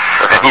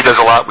 and he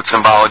does a lot with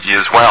symbology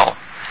as well.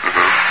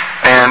 Mm-hmm.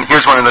 And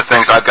here's one of the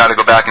things I've got to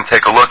go back and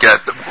take a look at,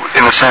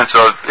 in the sense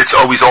of it's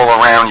always all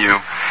around you.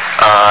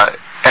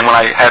 And when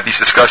I have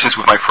these discussions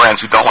with my friends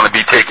who don't want to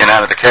be taken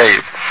out of the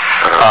cave,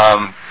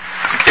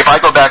 if I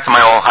go back to my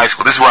old high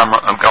school, this is where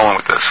I'm going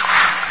with this.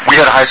 We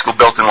had a high school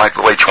built in like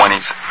the late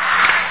 20s,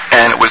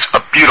 and it was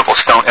a beautiful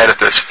stone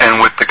edifice,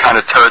 and with the kind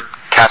of turret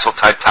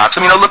castle-type tops.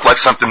 I mean, it looked like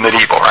something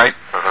medieval, right?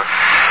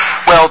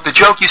 Well, the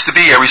joke used to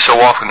be every so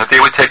often that they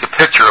would take a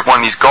picture of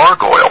one of these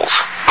gargoyles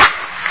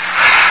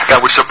that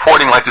were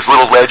supporting like this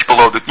little ledge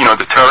below the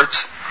turrets.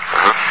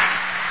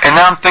 And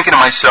now I'm thinking to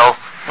myself,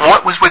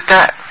 what was with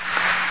that?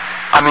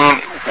 I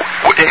mean,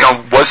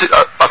 was it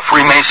a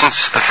Freemasons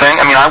thing?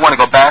 I mean, I want to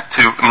go back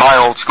to my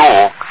old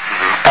school,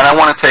 and I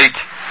want to take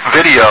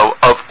video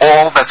of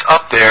all that's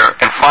up there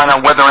and find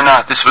out whether or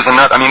not this was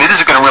another. I mean, it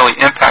isn't going to really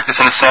impact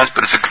us in a sense,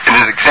 but it's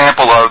an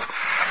example of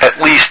at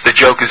least the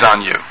joke is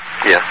on you.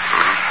 Yeah.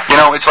 You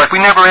know, it's like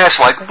we never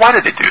asked, like, why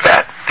did they do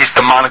that? These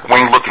demonic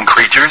winged-looking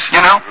creatures, you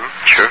know?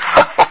 Sure.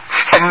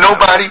 And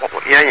nobody.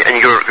 Yeah, and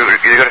you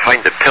got to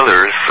find the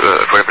pillars,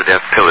 wherever they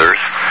have pillars,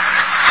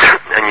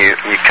 and you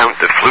count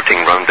the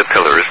fluting round the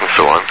pillars and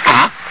so on.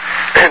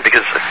 And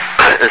because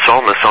it's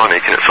all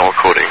Masonic and it's all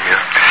coding.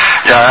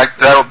 Yeah,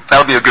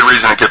 that'll be a good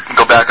reason to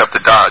go back up to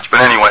Dodge.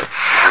 But anyway,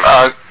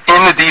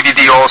 in the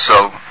DVD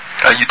also,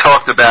 you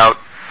talked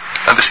about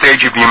the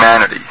stage of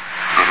humanity.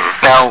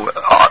 Now,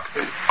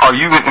 are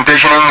you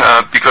envisioning,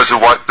 because of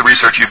what the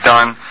research you've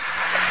done,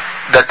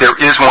 that there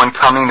is one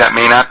coming that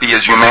may not be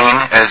as humane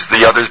as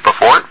the others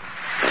before it?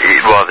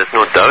 Well, there's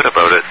no doubt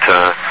about it.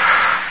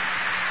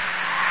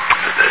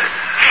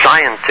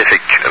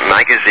 Scientific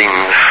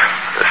magazines,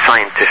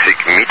 scientific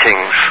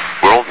meetings,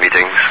 world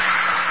meetings,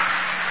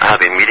 have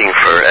been meeting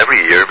for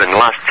every year, but in the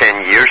last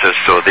 10 years or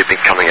so, they've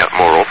been coming out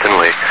more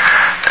openly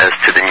as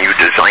to the new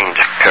designed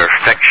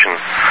perfection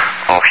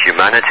of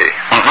humanity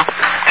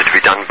to be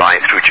done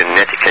through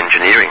genetic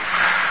engineering.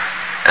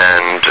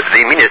 And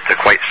they mean it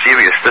quite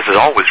serious. This has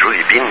always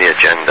really been the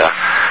agenda,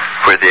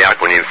 where they are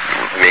going to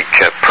make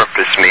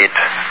purpose-made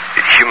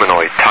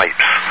humanoid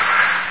types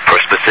for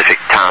specific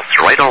tasks,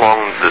 right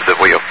along the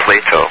way of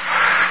Plato,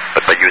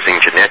 but by using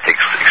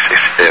genetics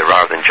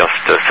rather than just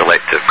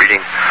selective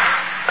breeding.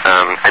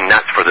 And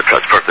that's for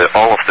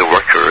all of the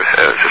worker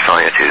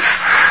societies.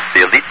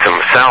 The elite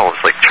themselves,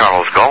 like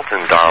Charles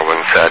Galton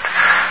Darwin said,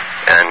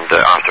 and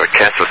Arthur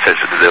Kessler says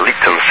that the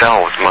elite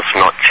themselves must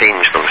not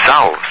change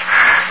themselves.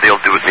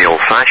 They'll do it the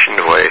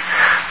old-fashioned way,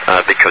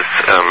 because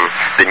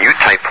the new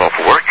type of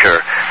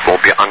worker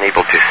will be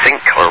unable to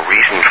think or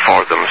reason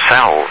for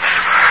themselves,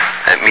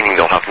 meaning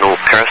they'll have no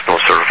personal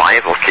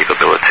survival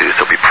capabilities.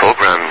 They'll be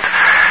programmed,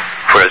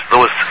 whereas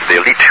the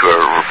elite who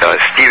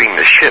are steering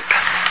the ship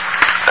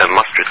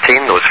must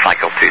retain those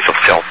faculties of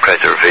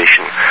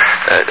self-preservation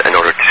in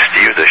order to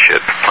steer the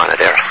ship, planet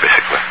Earth,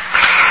 basically.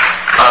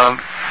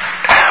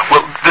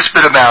 Well, this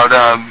bit about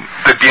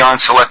the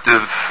beyond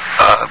selective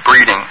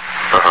breeding.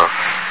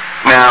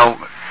 Now,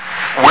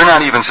 we're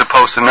not even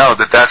supposed to know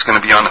that that's going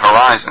to be on the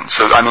horizon.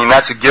 So, I mean,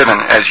 that's a given,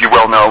 as you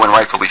well know, and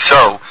rightfully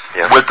so,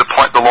 with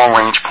the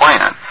long-range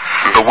plan.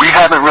 But we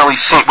haven't really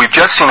seen, we've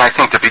just seen, I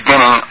think, the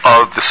beginning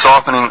of the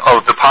softening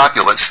of the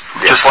populace,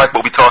 just like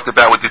what we talked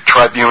about with the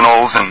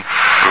tribunals and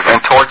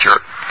torture.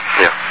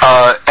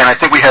 And I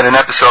think we had an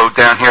episode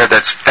down here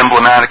that's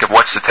emblematic of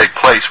what's to take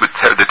place with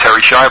the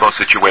Terry Schiavo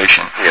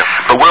situation.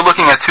 But we're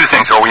looking at two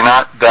things, are we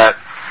not? That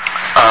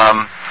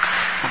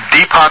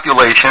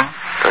depopulation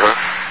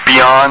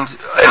beyond,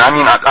 and I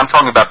mean, I'm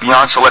talking about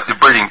beyond selective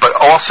breeding, but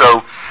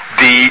also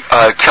the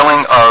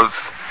killing of,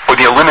 or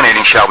the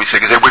eliminating, shall we say,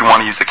 because they wouldn't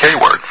want to use the K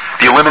word,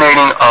 the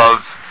eliminating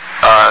of,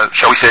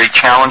 shall we say,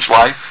 challenged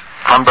life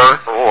from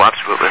birth. Oh,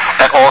 absolutely.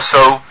 And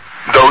also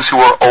those who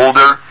are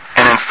older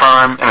and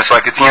infirm, and it's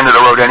like it's the end of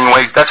the road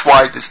anyway. That's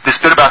why this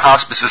bit about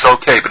hospice is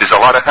okay, but there's a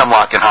lot of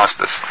hemlock in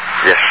hospice.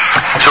 Yes.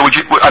 So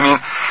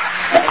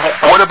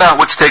what about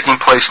what's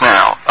taking place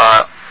now?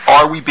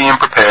 Are we being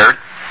prepared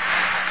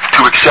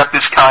to accept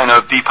this kind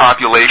of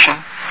depopulation?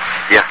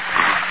 Yeah.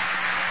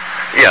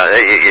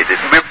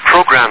 We're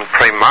programmed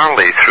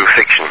primarily through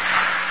fiction,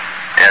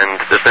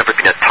 and there's never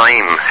been a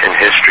time in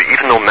history,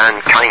 even though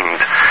mankind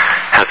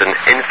has an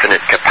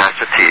infinite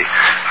capacity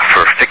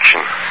for fiction,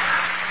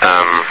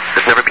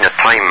 there's never been a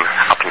time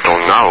up until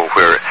now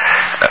where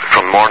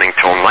from morning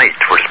till night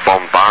we're just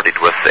bombarded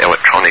with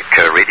electronic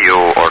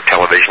radio or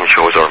television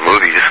shows or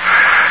movies,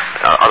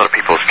 other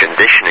people's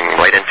conditioning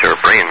right into our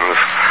brains,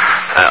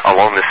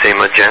 along the same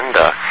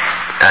agenda.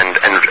 And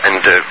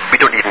we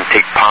don't even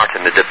take part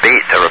in the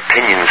debate. Our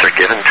opinions are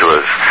given to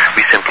us.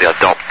 We simply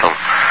adopt them.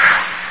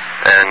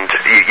 And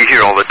you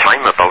hear all the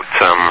time about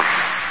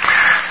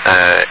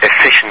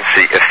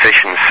efficiency,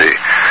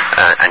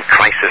 and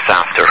crisis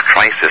after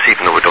crisis,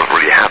 even though we don't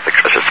really have the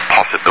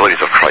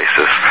possibilities of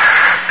crisis,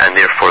 and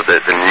therefore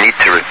the need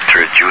to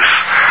reduce.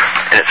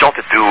 And it's all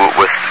to do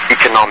with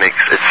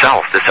economics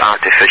itself, this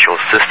artificial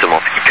system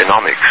of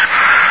economics,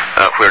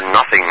 where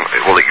nothing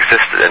will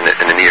exist in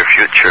the near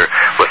future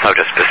without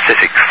a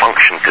specific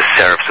function to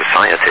serve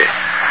society.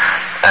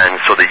 And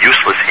so the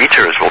useless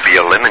eaters will be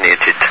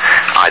eliminated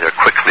either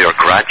quickly or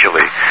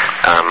gradually.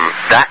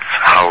 That's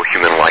how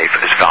human life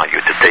is valued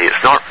today.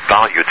 It's not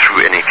valued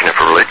through any kind of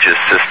religious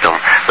system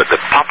that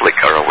the public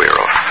are aware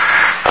of.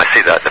 I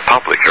say that the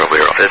public are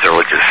aware of. There's a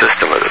religious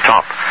system at the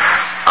top.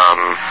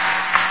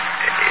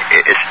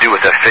 It's to do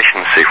with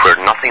efficiency, where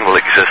nothing will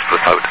exist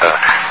without a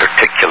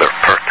particular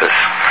purpose.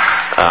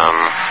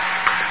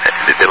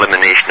 The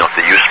elimination of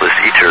the useless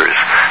eaters,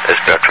 as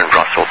Bertrand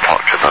Russell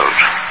talked about.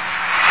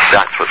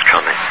 That's what's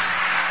coming.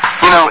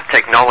 You know, with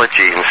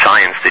technology and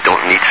science, they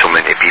don't need so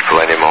many people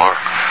anymore.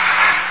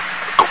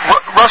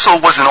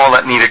 Russell wasn't all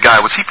that neat a guy.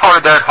 Was he part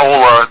of that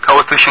whole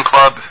coefficient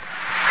club?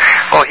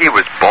 Oh, he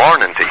was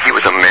born into, he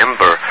was a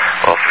member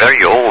of very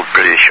old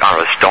British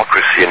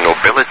aristocracy and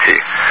nobility,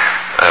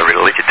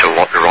 related to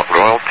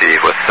royalty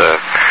with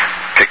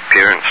picked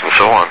parents and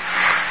so on.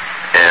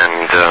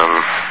 And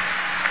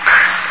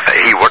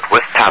he worked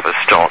with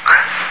Tavistock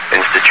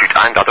Institute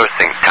and other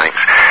think tanks.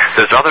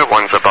 There's other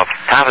ones above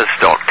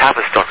Tavistock.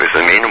 Tavistock is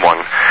the main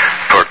one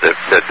for the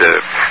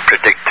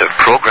predictive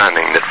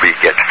programming that we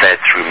get fed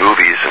through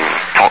movies and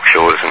talk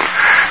shows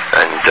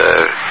and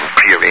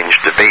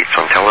prearranged debates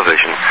on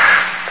television.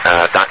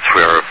 That's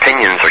where our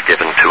opinions are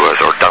given to us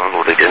or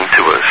downloaded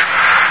into us.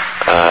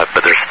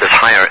 But there's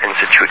higher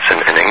institutes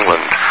in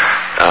England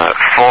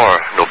for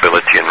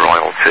nobility and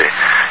royalty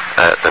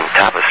than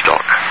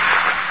Tavistock.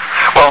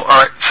 Well,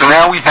 all right. So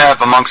now we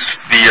have amongst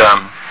the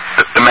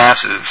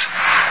masses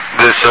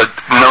this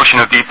notion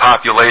of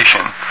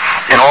depopulation,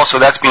 and also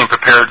that's being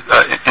prepared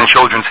in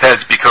children's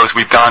heads because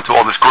we've gone to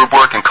all this group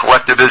work and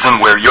collectivism,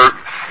 where your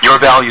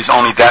value is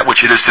only that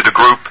which it is to the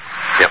group.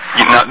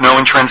 Yep. No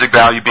intrinsic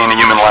value being a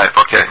human life.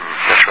 Okay.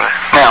 That's right.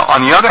 Now,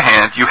 on the other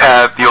hand, you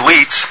have the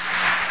elites.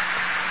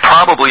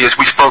 Probably, as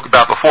we spoke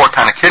about before,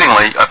 kind of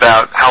kiddingly,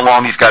 about how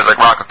long these guys like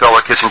Rockefeller,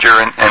 Kissinger,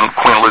 and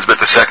Queen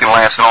Elizabeth II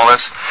last and all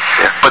this.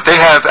 Yeah. But they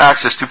have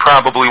access to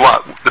probably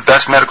the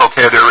best medical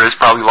care there is,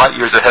 probably light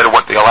years ahead of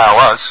what they allow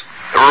us.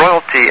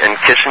 Royalty and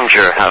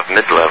Kissinger have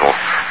middle level.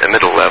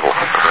 Middle level?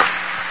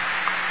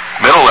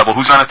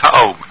 Who's on the top?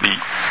 Oh,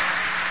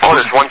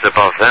 there's ones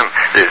above them.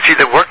 See,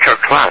 the worker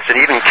class, and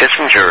even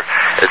Kissinger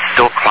is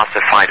still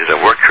classified as a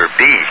worker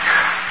bee.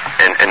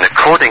 And the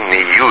coding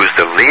they use,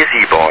 the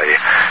lazy boy,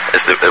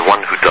 is the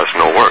one who does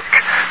no work.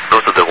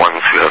 Those are the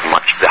ones who have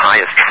the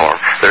highest form.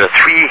 There are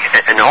three,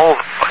 in all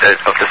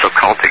of this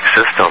occultic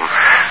system,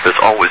 there's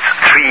always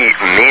three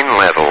main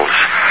levels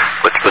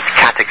with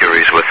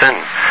categories within.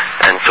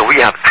 And so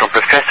we have from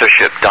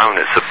professorship down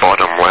as the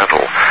bottom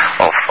level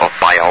of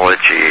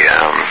biology,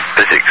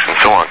 physics, and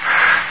so on.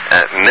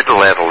 Middle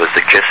level is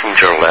the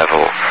Kissinger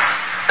level,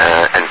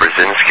 and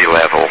Brzezinski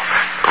level,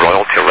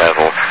 royalty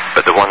level,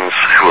 but the ones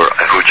who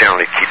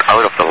generally keep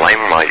out of the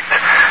limelight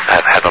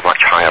have a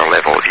much higher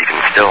level even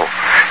still.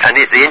 And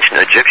the ancient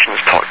Egyptians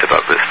talked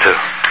about this too.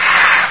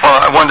 Well,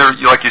 I wonder,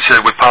 like you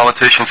said, with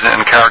politicians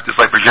and characters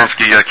like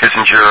Brzezinski,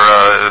 Kissinger,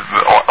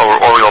 or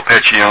Orwell,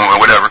 or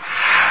whatever,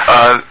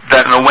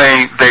 that in a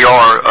way they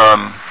are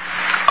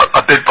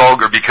a bit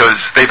vulgar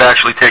because they've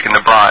actually taken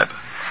the bribe.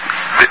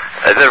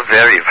 They're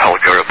very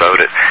vulgar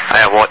about it.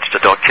 I watched a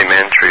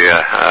documentary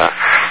a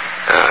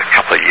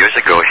couple of years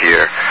ago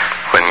here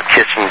when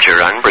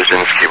Kissinger and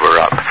Brzezinski were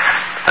up,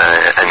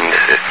 and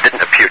it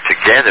didn't appear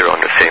together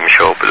on the same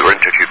show, but they were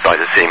interviewed by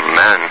the same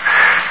man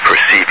for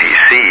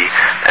CBC,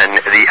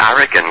 and the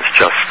arrogance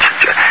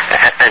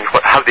and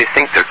how they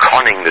think they're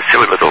conning the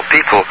silly little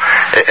people,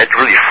 it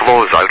really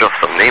flows out of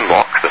them. They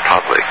mock the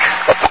public.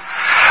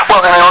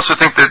 Well, and I also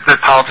think that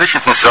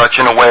politicians and such,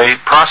 in a way,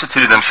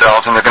 prostituted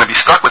themselves, and they're going to be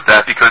stuck with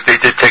that because they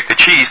did take the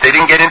cheese. They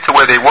didn't get into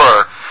where they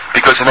were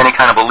because of any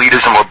kind of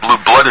elitism or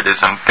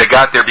blue-bloodedism. They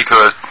got there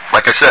because,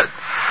 like I said,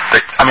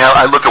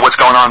 I look at what's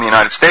going on in the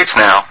United States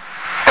now,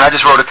 and I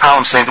just wrote a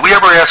column saying, do we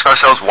ever ask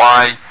ourselves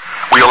why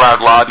we allowed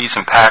lobbies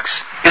and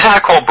PACs? Isn't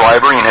that called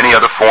bribery in any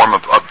other form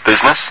of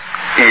business?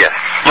 Yes.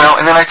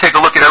 And then I take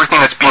a look at everything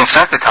that's being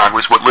sent to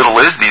Congress, what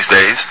little is these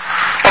days,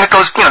 and it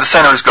goes, the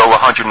senators go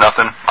 100-0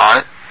 on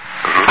it.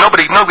 Mm-hmm.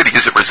 Nobody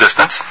gives it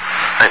resistance.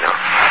 I know.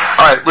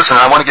 All right, listen,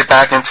 I want to get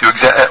back into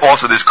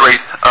also this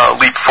great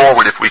leap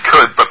forward if we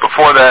could, but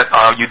before that,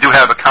 you do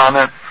have a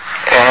comment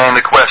and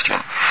a question.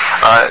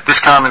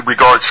 This comment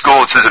regards school.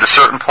 It says at a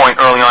certain point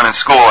early on in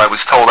school, I was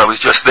told I was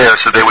just there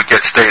so they would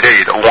get state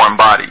aid, a warm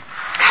body.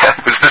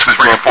 This was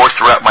reinforced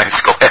throughout my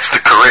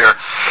scholastic career.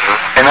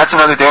 Mm-hmm. And that's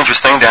another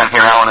dangerous thing down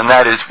here, Alan, and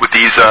that is with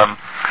these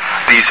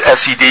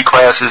SED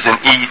classes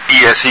and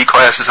ESE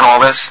classes and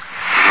all this.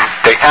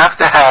 They have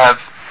to have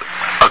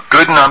a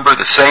good number,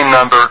 the same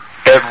number,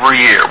 every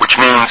year, which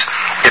means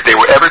if they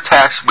were ever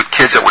tasked with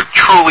kids that were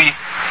truly,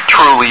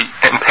 truly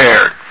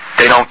impaired,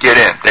 they don't get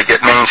in. They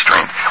get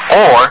mainstreamed.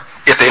 Or,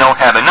 if they don't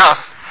have enough,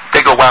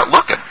 they go out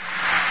looking.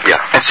 Yeah.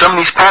 And some of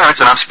these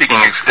parents, and I'm speaking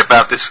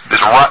about this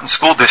rotten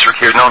school district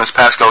here known as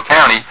Pasco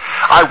County,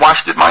 I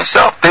watched it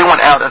myself. They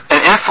went out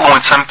and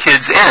influenced some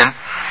kids in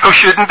who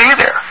shouldn't be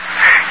there.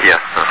 Yeah.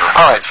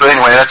 All right, so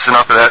anyway, that's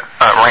enough of that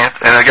rant.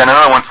 And I got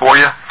another one for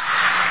you.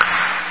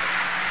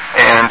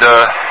 And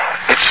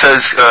it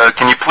says,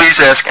 can you please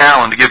ask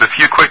Alan to give a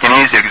few quick and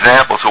easy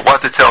examples of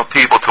what to tell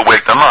people to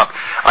wake them up?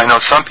 I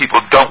know some people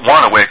don't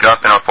want to wake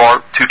up and are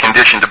far too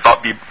conditioned to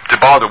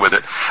bother with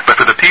it. But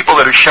for the people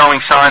that are showing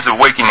signs of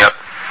waking up,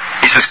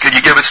 he says, could you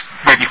give us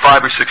maybe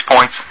 5 or 6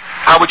 points?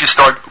 How would you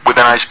start with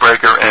an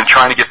icebreaker and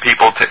trying to get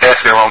people to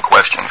ask their own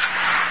questions?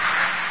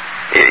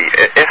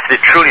 If they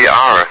truly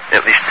are,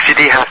 at least, see,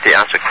 they have to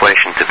ask a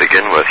question to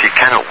begin with. You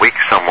cannot wake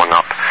someone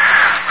up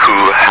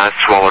who has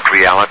swallowed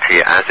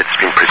reality as it's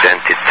been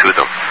presented to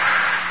them.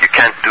 You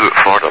can't do it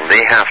for them.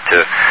 They have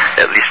to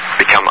at least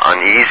become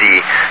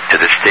uneasy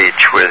to the stage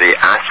where they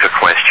ask a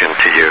question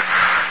to you.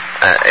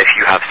 If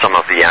you have some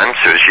of the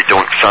answers, you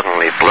don't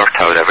suddenly blurt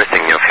out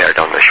everything you've heard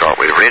on the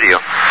shortwave radio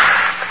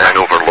and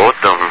overload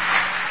them.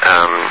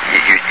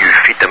 You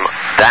feed them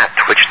that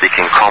which they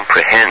can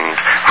comprehend,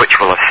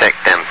 which will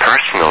affect them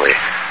personally.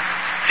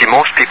 See,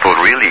 most people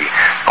really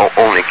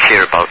only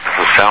care about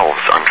themselves,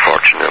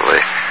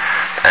 unfortunately.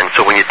 And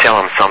so when you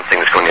tell them something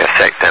is going to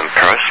affect them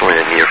personally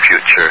in the near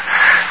future,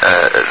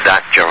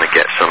 that generally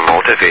gets them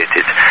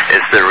motivated.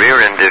 It's the rare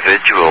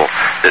individual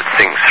that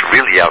thinks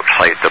really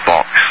outside the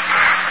box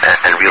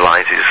and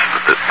realizes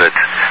that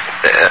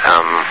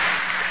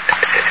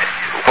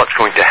what's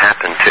going to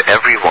happen to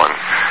everyone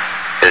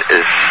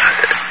is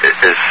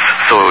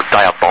so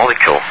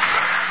diabolical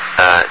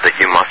that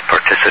you must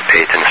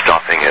participate in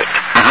stopping it.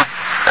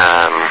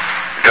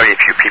 Very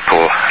few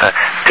people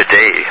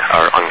today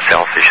are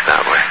unselfish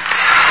that way.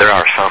 There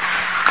are some.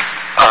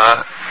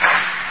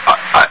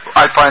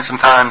 I find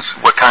sometimes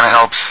what kind of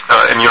helps,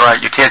 and you're right,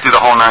 you can't do the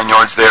whole 9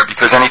 yards there,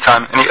 because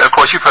anytime, of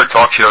course you've heard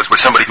talk shows where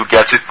somebody who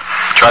gets it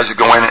tries to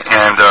go in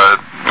and,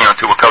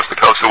 to a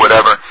coast-to-coast or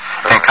whatever,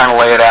 and kind of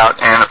lay it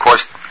out, and of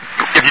course,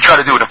 if you try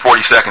to do it in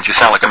 40 seconds, you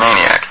sound like a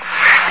maniac.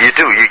 You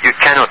do. You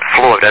cannot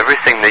float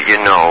everything that you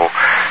know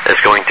is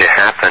going to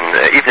happen,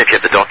 even if you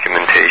have the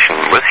documentation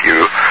with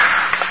you.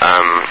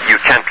 You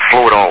can't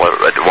flow it all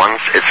at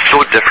once. It's so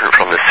different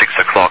from the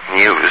 6 o'clock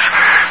news.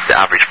 The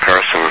average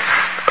person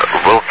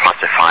will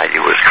classify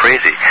you as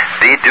crazy.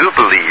 They do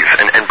believe,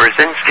 and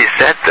Brzezinski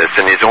said this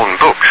in his own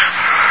books,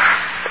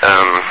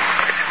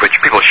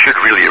 which people should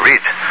really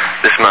read.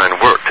 This man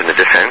worked in the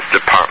Defense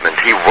Department.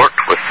 He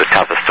worked with the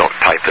Tavistock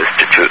Type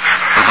Institutes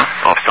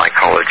of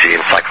Psychology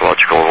and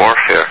Psychological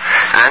Warfare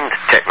and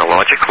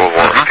Technological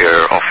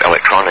Warfare of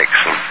Electronics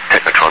and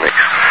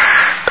Technotronics.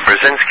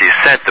 Brzezinski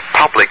said the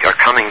public are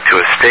coming to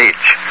a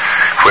stage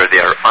where they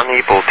are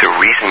unable to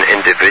reason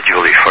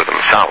individually for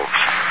themselves.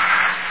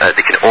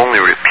 They can only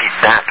repeat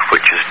that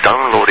which is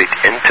downloaded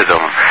into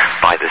them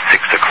by the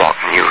 6 o'clock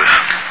news.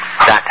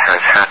 That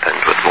has happened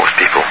with most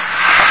people.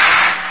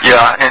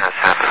 Yeah, it has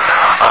happened.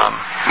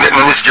 And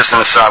this is just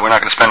an aside, we're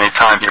not going to spend any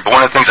time here, but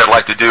one of the things I'd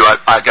like to do,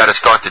 I got to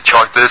start to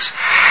chart this,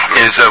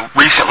 is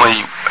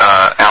recently,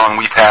 Alan,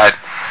 we've had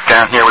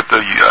down here with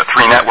the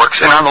 3 networks,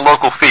 and on the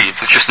local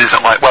feeds, it just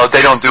isn't like, well,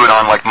 they don't do it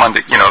on like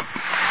Monday,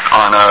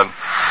 on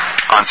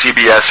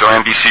CBS or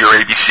NBC or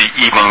ABC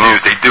evening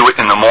news. They do it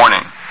in the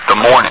morning,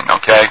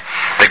 okay?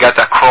 They got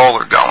that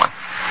crawler going.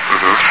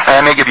 And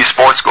they may give you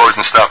sports scores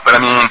and stuff, but I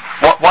mean,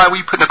 why are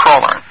we putting the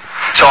crawler in?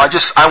 So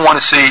I want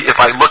to see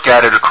if I look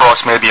at it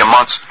across maybe a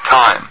month's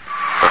time,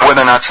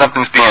 whether or not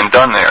something's being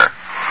done there.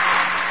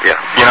 Yeah.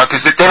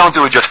 Because they don't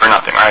do it just for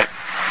nothing, right?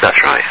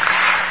 That's right.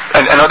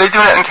 And are they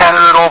doing it in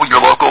Canada at all with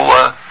your local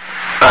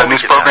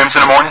news programs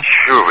in the morning?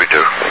 Sure we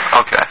do.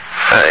 Okay.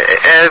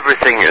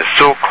 Everything is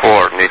so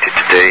coordinated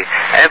today.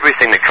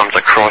 Everything that comes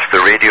across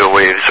the radio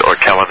waves or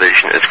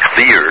television is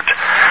cleared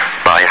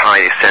by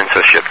high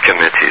censorship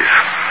committees.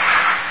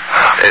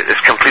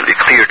 It's completely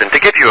cleared. And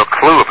to give you a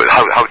clue about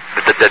how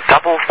the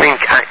double think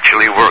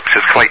actually works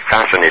is quite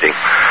fascinating.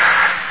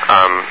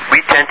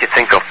 We tend to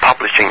think of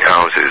publishing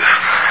houses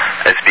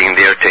as being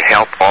there to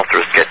help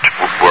authors get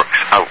works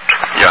out.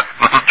 Yeah.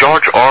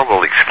 George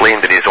Orwell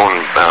explained in his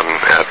own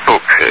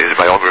book, his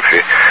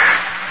biography,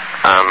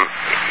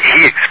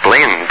 he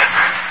explained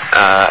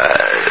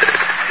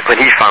when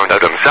he found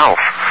out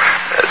himself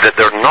that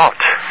they're not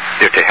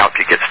there to help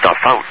you get stuff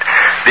out.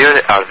 They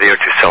are there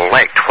to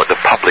select what the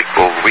public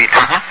will read.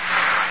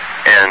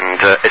 And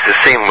it's the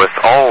same with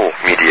all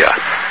media.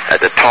 At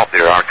the top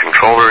there are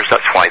controllers.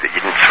 That's why you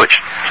can switch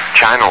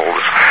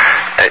channels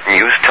at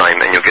news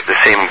time and you'll get the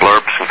same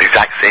blurbs and the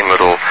exact same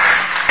little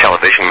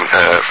television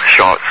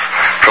shots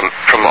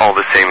from all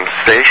the same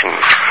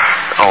stations.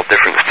 all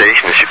different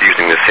stations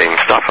using the same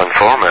stuff and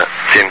format,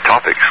 same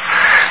topics.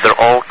 They're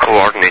all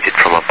coordinated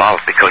from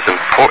above because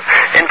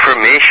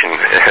information,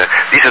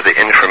 these are the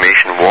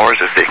information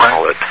wars as they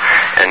call it,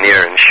 and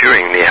they're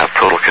ensuring they have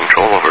total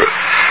control over it.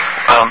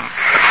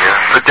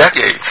 For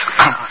decades,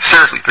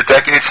 seriously, for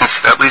decades, since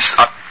at least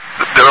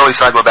the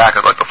earliest I go back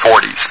at like the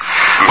 40s,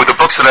 with the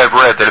books that I've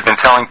read that have been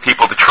telling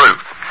people the truth,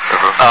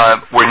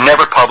 were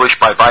never published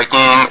by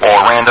Viking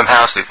or Random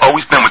House. They've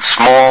always been with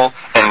small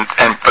and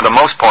for the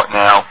most part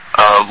now,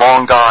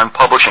 long gone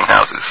publishing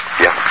houses.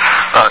 Yeah.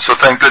 So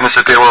thank goodness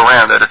that they were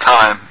around at a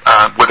time.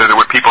 Whether there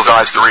were people's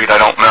eyes to read,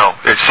 I don't know.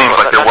 It seems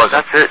like there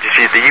wasn't. That's it. You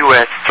see, the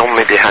U.S.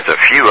 maybe has a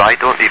few. I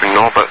don't even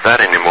know about that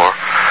anymore.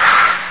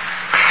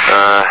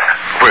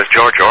 Whereas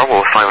George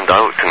Orwell found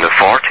out in the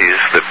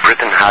 40s that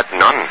Britain had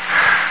none.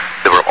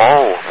 They were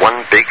all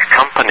one big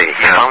company.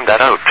 He found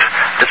that out.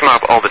 Doesn't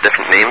matter all the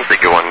different names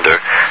they go under.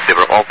 They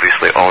were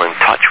obviously all in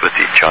touch with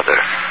each other.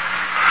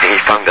 And he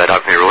found that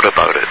out and he wrote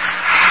about it.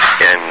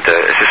 And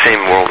it's the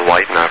same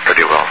worldwide now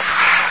pretty well.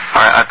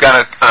 All right, I've got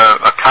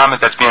a comment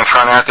that's being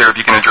thrown out there. If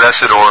you can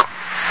address it or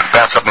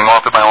bounce something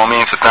off it, by all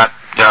means. If not,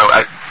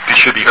 it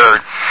should be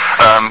heard.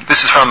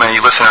 This is from a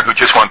listener who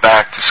just went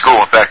back to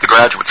school, back to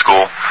graduate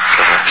school.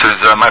 Says,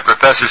 my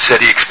professor said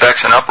he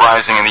expects an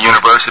uprising in the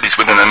universities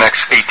within the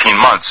next 18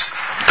 months.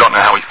 Don't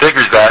know how he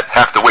figures that.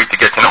 Have to wait to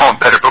get to know him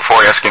better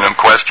before asking him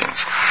questions.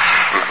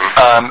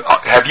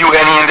 Have you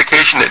any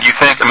indication that you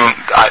think,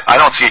 I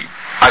don't see,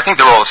 I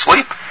think they're all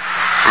asleep.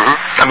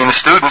 I mean, the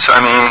students,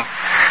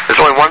 there's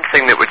only one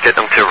thing that would get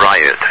them to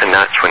riot, and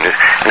that's when,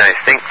 and I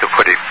think that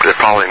what they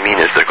probably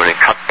mean is they're going to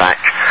cut back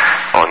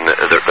on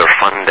their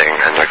funding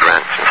and their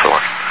grants and so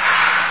on.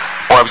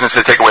 Well, I was going to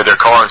say take away their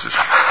cars or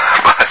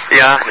something.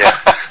 Yeah.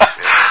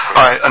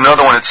 All right,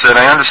 another one. It said,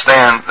 I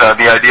understand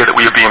the idea that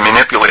we are being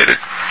manipulated,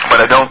 but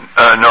I don't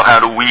know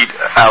how to weed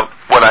out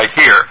what I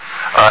hear.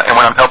 And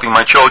when I'm helping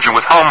my children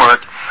with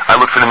homework, I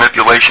look for the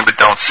manipulation but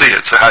don't see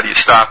it. So how do you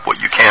stop what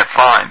you can't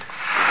find?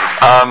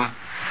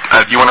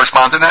 Do you want to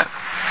respond to that?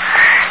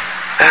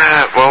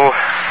 Well,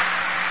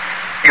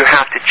 you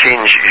have to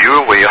change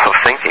your way of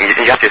thinking.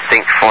 You have to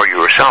think for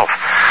yourself.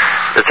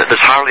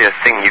 There's hardly a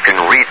thing you can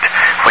read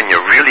when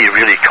you're really,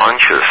 really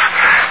conscious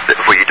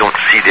where you don't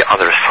see the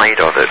other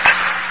side of it.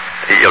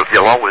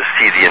 You'll always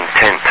see the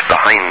intent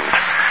behind.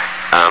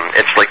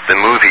 It's like the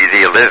movie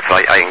They Live.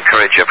 I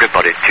encourage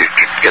everybody to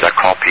get a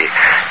copy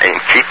and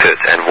keep it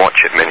and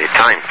watch it many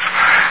times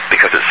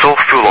because it's so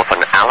full of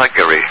an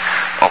allegory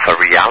of a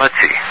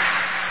reality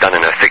done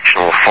in a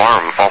fictional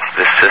form of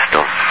this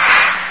system.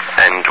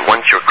 And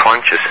once you're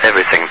conscious,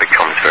 everything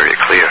becomes very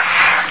clear.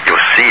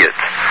 You'll see it.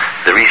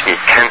 The reason you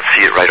can't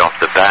see it right off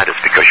the bat is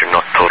because you're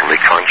not totally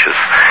conscious,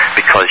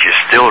 because you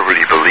still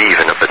really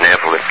believe in a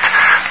benevolent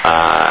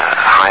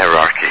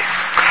hierarchy.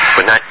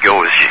 When that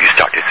goes, you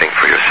start to think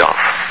for yourself.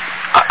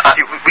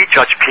 We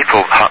judge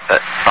people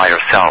by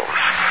ourselves.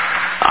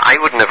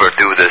 I would never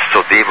do this,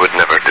 so they would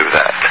never do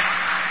that.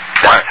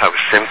 That's how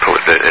simple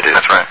it is.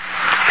 That's right.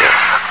 Yeah.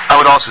 I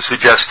would also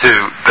suggest,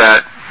 too,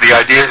 that the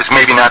idea is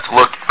maybe not to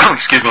look,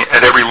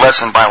 at every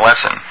lesson by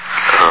lesson,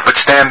 but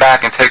stand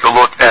back and take a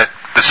look at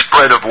the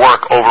spread of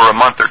work over a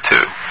month or two.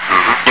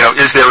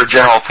 Is there a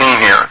general theme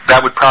here?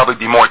 That would probably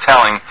be more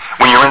telling.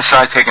 When you're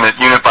inside taking it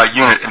unit by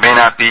unit, it may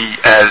not be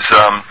as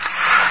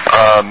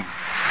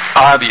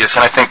obvious,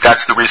 and I think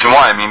that's the reason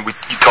why.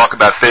 You talk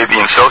about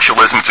Fabian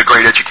socialism. It's a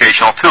great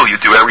educational tool. You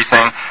do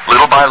everything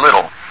little by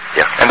little,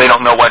 and they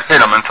don't know what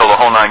hit them until the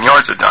whole 9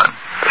 yards are done.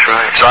 That's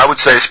right. So I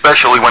would say,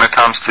 especially when it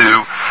comes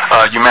to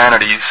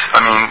humanities,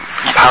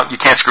 you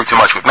can't screw too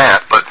much with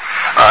math, but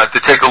to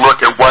take a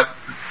look at what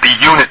the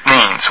unit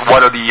means,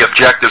 what are the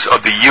objectives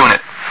of the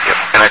unit,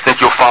 and I think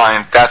you'll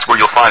find that's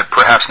where you'll find it,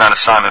 perhaps not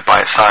assignment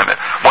by assignment.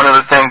 One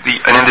other thing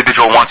an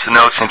individual wants to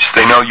know, since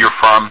they know you're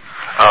from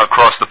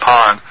across the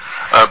pond,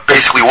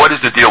 basically, what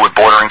is the deal with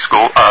boarding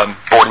schools?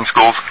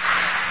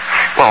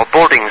 Well,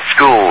 boarding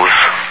schools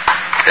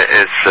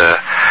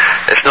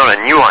it's not a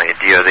new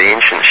idea. The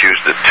ancients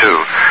used it too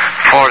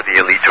for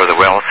the elite or the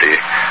wealthy.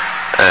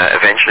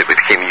 Eventually it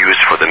became used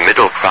for the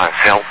middle class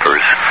helpers.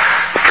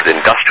 For the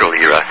industrial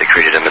era, they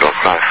created a middle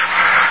class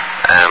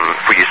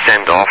where you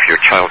send off your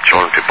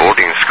children to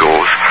boarding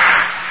schools,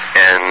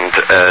 and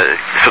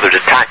so they're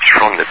detached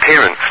from the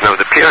parents. Now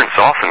the parents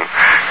often,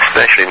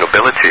 especially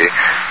nobility,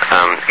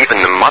 even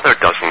the mother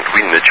doesn't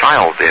wean the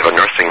child. They have a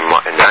nursing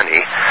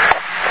nanny,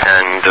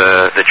 and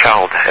the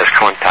child has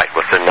contact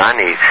with the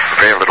nanny,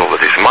 very little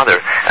with his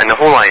mother. And the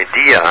whole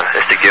idea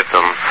is to give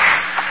them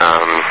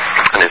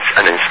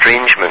an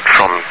estrangement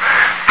from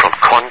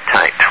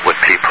contact with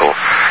people.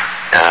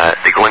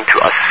 They go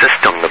into a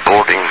system, the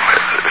boarding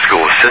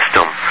school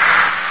system,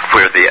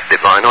 where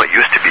I know it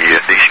used to be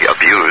they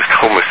abused.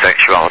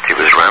 Homosexuality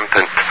was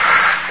rampant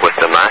with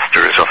the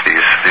masters of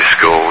these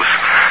schools.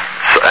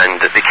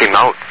 And they came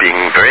out being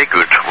very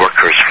good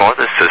workers for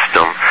the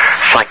system,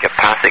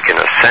 psychopathic in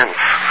a sense,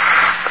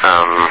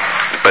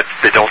 but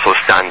they'd also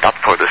stand up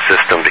for the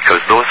system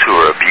because those who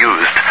are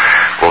abused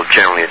will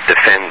generally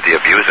defend the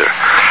abuser.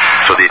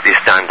 So they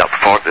stand up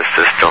for the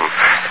system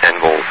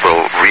and will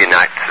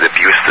reenact the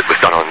abuse that was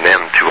done on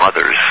them to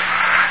others.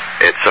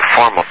 It's a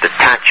form of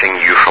detaching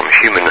you from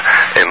human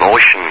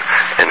emotion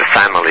and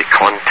family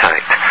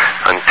contact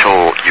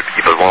until you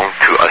belong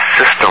to a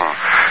system,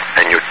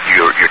 and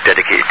you're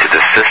dedicated to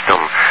the system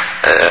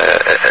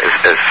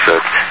as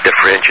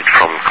differentiated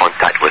from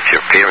contact with your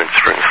parents,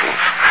 for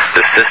instance.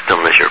 The system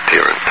is your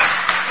parent.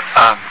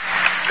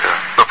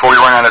 Before we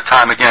run out of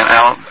time again,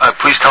 Alan,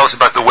 please tell us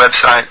about the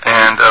website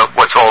and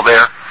what's all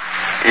there.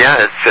 Yeah,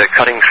 it's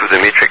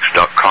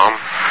cuttingthroughthematrix.com.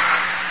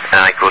 And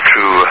I go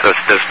through,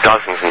 there's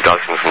dozens and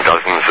dozens and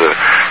dozens of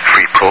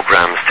free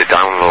programs to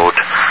download,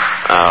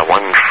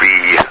 one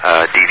free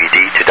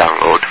DVD to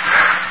download,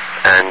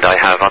 and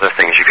I have other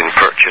things you can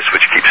purchase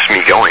which keeps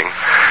me going.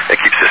 It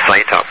keeps the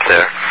site up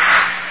there.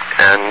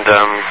 And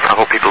I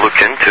hope people look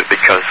into it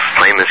because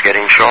time is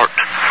getting short.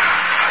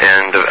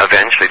 And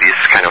eventually these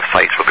kind of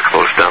sites will be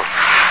closed down.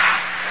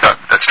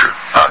 That's true.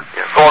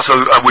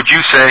 Also, would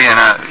you say, and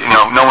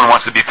no one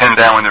wants to be pinned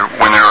down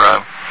when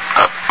they're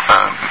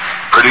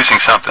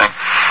producing something,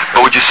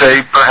 but would you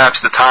say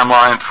perhaps the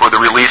timeline for the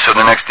release of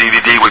the next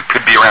DVD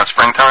could be around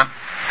springtime?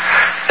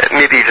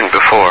 Maybe even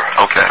before.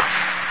 Okay.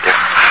 Yeah.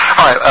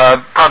 All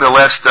right. Probably the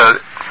last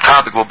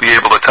topic we'll be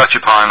able to touch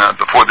upon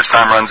before this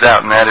time runs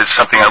out, and that is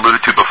something I alluded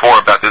to before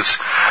about this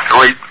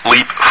great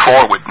leap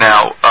forward.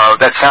 Now,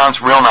 that sounds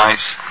real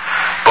nice,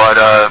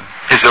 but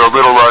is there a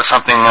little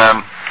something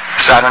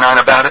saturnine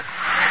about it?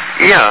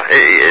 Yeah,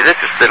 this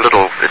is the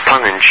little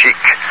tongue-in-cheek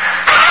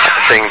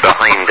thing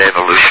behind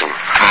evolution.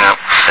 Yeah.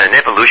 And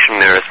evolution,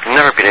 there has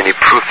never been any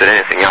proof that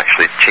anything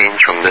actually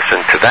changed from this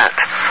into that.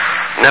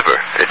 Never.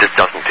 It just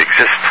doesn't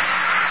exist.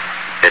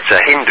 It's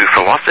a Hindu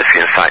philosophy,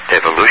 in fact.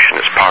 Evolution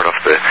is part of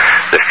the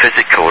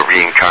physical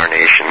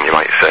reincarnation, you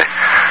might say,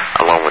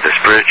 along with the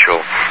spiritual.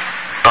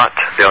 But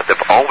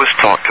they've always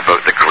talked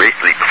about the great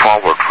leap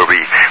forward, where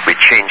we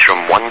change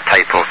from one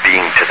type of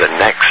being to the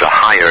next, a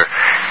higher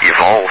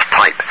evolved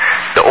type.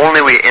 The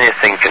only way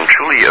anything can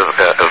truly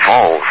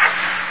evolve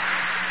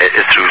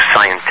is through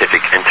scientific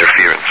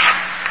interference.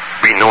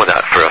 We know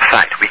that for a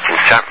fact. We can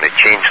certainly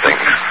change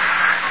things.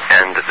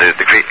 And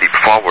the great leap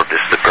forward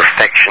is the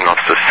perfection of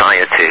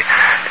society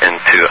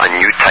into a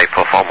new type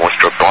of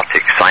almost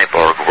robotic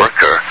cyborg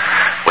worker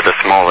with a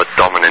smaller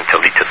dominant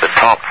elite at the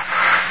top,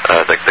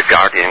 the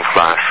guardian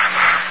class,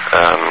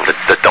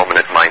 the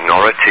dominant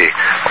minority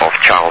of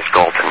Charles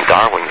Galton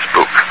Darwin's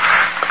book,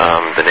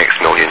 The Next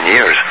Million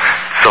Years.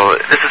 So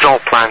this is all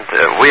planned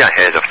way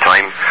ahead of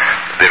time.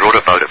 They wrote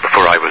about it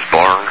before I was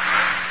born,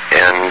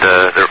 and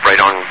they're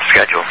right on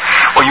schedule.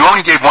 Well, you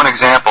only gave one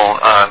example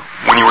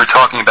when you were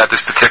talking about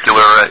this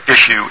particular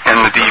issue in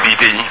the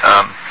DVD,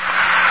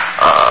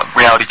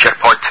 Reality Check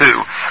Part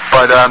 2.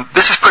 But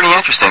this is pretty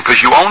interesting, because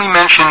you only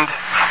mentioned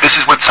this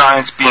is with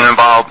science being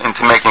involved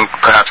into making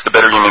perhaps the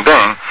better human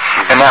being,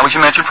 and that was,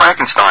 you mentioned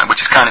Frankenstein,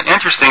 which is kind of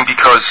interesting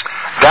because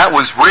that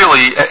was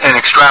really an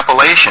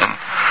extrapolation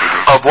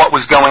of what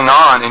was going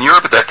on in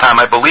Europe at that time,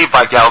 I believe,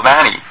 by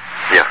Galvani.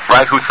 Yeah.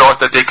 Right, who thought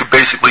that they could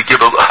basically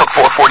give a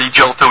 440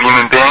 jolt to a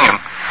human being. And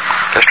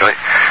that's right.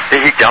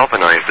 He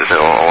galvanized it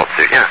all up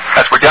there, yeah.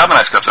 That's where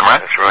galvanized comes in,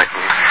 right? That's right.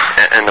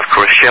 And of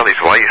course,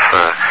 Shelley's wife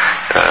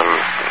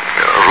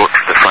wrote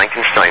the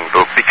Frankenstein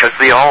book because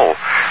they all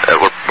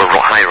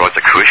were high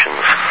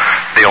Rosicrucians.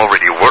 They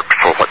already worked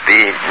for what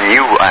they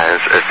knew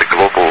as the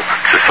global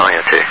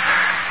society.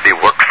 They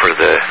worked for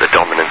the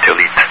dominant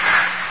elite,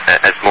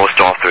 as most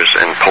authors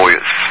and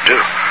poets do.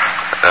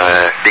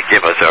 They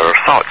gave us our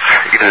thoughts,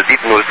 even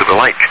those that we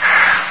like.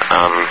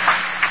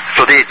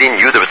 So they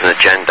knew there was an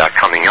agenda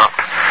coming up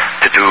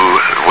to do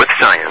with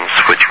science,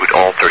 which would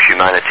alter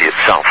humanity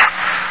itself.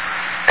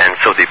 And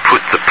so they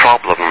put the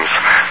problems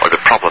or the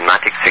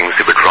problematic things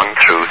they would run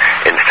through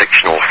in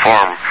fictional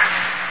form,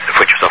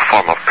 which was a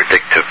form of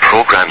predictive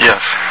programming.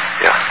 Yes.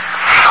 Yeah.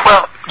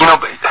 Well,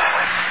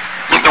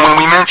 when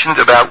we mentioned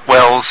about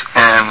Wells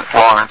and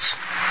Lawrence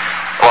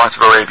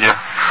of Arabia,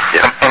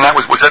 yeah. and that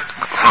was that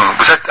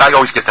I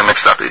always get them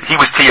mixed up. He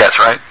was TS,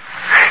 right?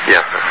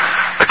 Yeah.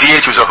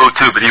 DH was a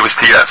Hutu, but he was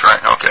TS, right?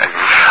 Okay.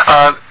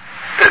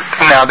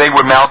 Now, they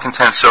were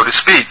malcontents, so to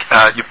speak,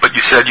 but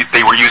you said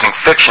they were using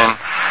fiction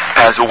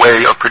as a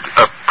way of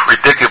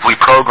predictively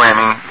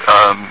programming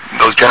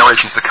those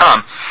generations to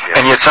come. Yeah.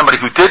 And yet somebody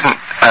who didn't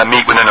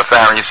meet with a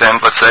nefarious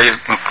end, let's say,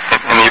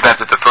 in the event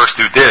that the first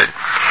two did,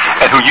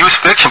 and who used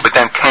fiction but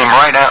then came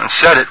right out and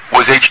said it,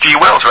 was H.G.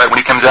 Wells, right, when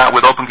he comes out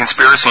with Open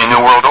Conspiracy and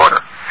New World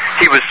Order.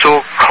 He was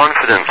so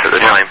confident at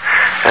the time.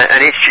 And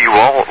H.G.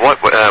 Wells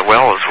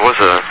was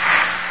a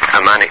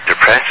manic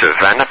depressive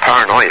and a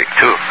paranoid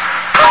too.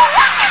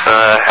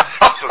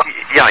 So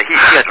he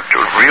had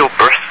real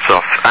bursts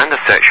of, and a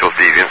sexual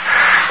deviant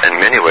in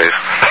many ways.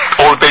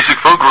 All the basic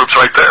food groups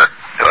right there.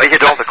 He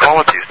had all the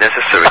qualities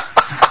necessary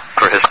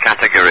for his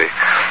category.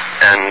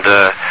 And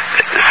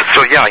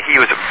he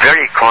was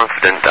very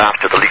confident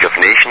after the League of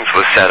Nations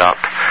was set up.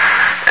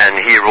 And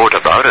he wrote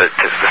about it,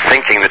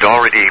 thinking they'd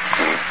already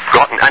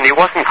gotten, and he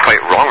wasn't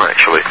quite wrong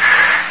actually,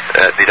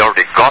 they'd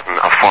already gotten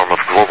a form of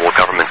global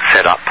government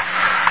set up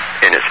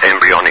in its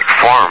embryonic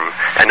form,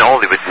 and all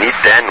they would need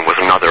then was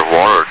another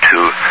war to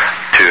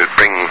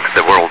bring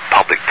the world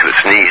public to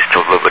its knees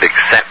till they would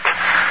accept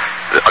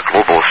a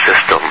global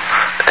system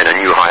and a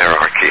new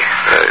hierarchy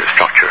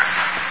structure.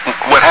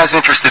 What has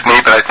interested me,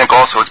 but I think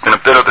also it's been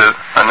a bit of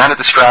not a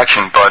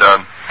distraction, but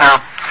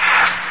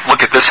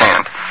look at this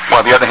hand,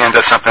 while the other hand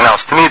does something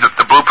else. To me,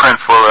 the blueprint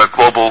for a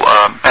global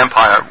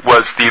empire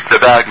was the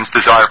Vatican's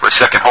desire for a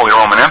second Holy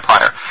Roman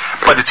Empire.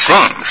 But it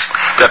seems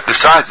that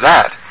besides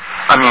that,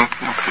 I mean,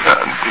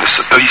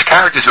 these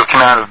characters who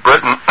come out of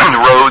Britain,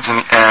 the Rhodes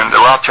and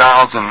the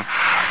Rothschilds and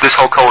this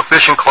whole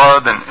coefficient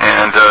club and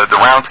the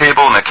Round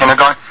Table and the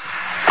kindergarten,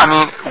 I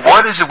mean,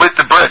 what is it with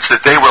the Brits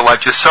that they were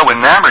like just so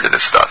enamored of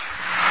this stuff?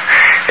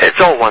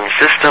 It's all one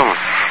system.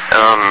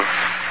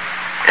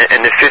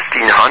 In the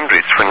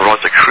 1500s, when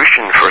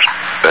Rosicrucian first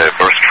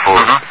burst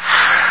forth,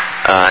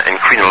 and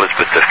Queen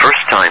Elizabeth the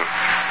first time,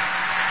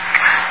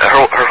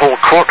 her whole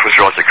court was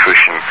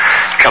Rosicrucian.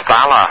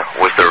 Kabbalah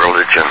was their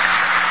religion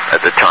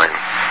at the time,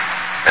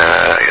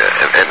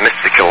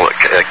 mystical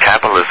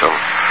Kabbalism.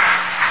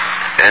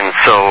 And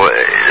so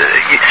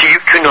you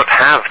could not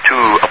have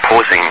two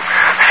opposing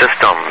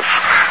systems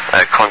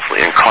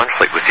constantly in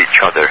conflict with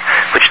each other,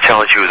 which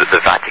tells you that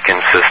the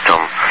Vatican system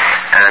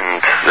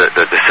and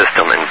the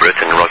system in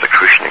Britain,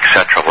 Rosicrucian,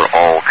 etc., were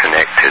all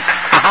connected.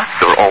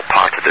 They were all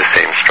part of the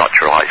same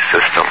structuralized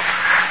system,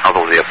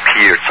 although they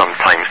appeared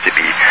sometimes to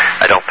be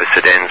at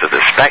opposite ends of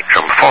the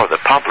spectrum for the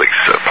public's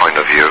point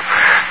of view,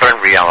 but in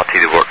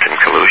reality they worked in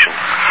collusion.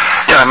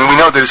 Yeah, I mean, we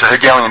know there's a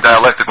Hegelian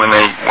dialectic when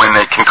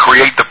they can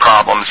create the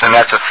problems, and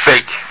that's a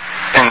fake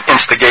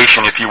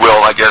instigation, if you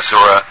will, I guess,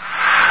 or a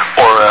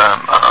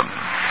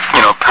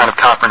kind of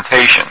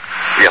confrontation.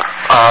 Yeah.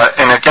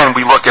 And again,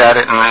 we look at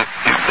it, and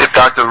if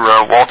Dr.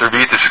 Walter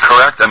Vyzygoth is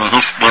correct, I mean,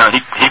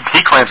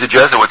 he claims the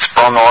Jesuits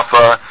sprung off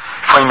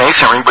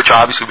Freemasonry, which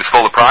obviously was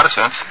full of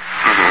Protestants,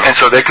 and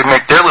so they could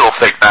make their little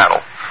fake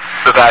battle,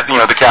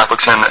 the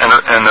Catholics and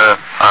the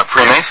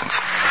Freemasons.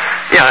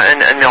 Yeah,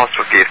 and they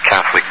also gave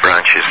Catholic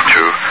branches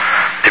to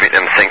make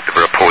them think they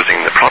were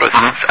opposing the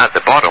Protestants at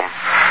the bottom.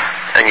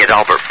 And yet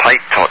Albert Pike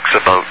talks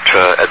about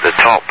at the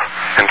top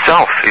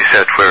himself. He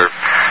said where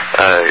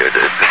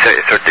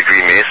the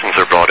third-degree Masons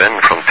are brought in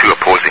from two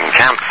opposing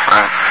camps.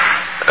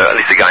 At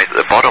least the guys at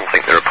the bottom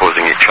think they're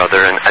opposing each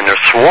other, and they're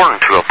sworn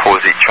to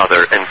oppose each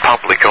other in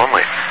public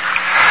only.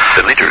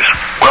 The leaders.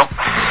 Well,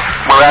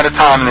 we're out of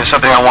time, and there's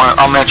something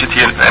I'll mention to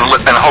you,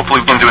 and hopefully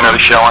we can do another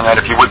show on that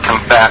if you would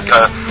come back.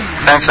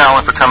 Thanks,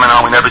 Alan, for coming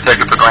on. We never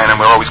take it for granted.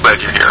 We're always glad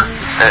you're here.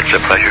 It's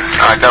a pleasure.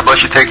 All right, God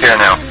bless you. Take care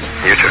now.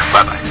 You too.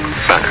 Bye-bye.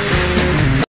 Bye now.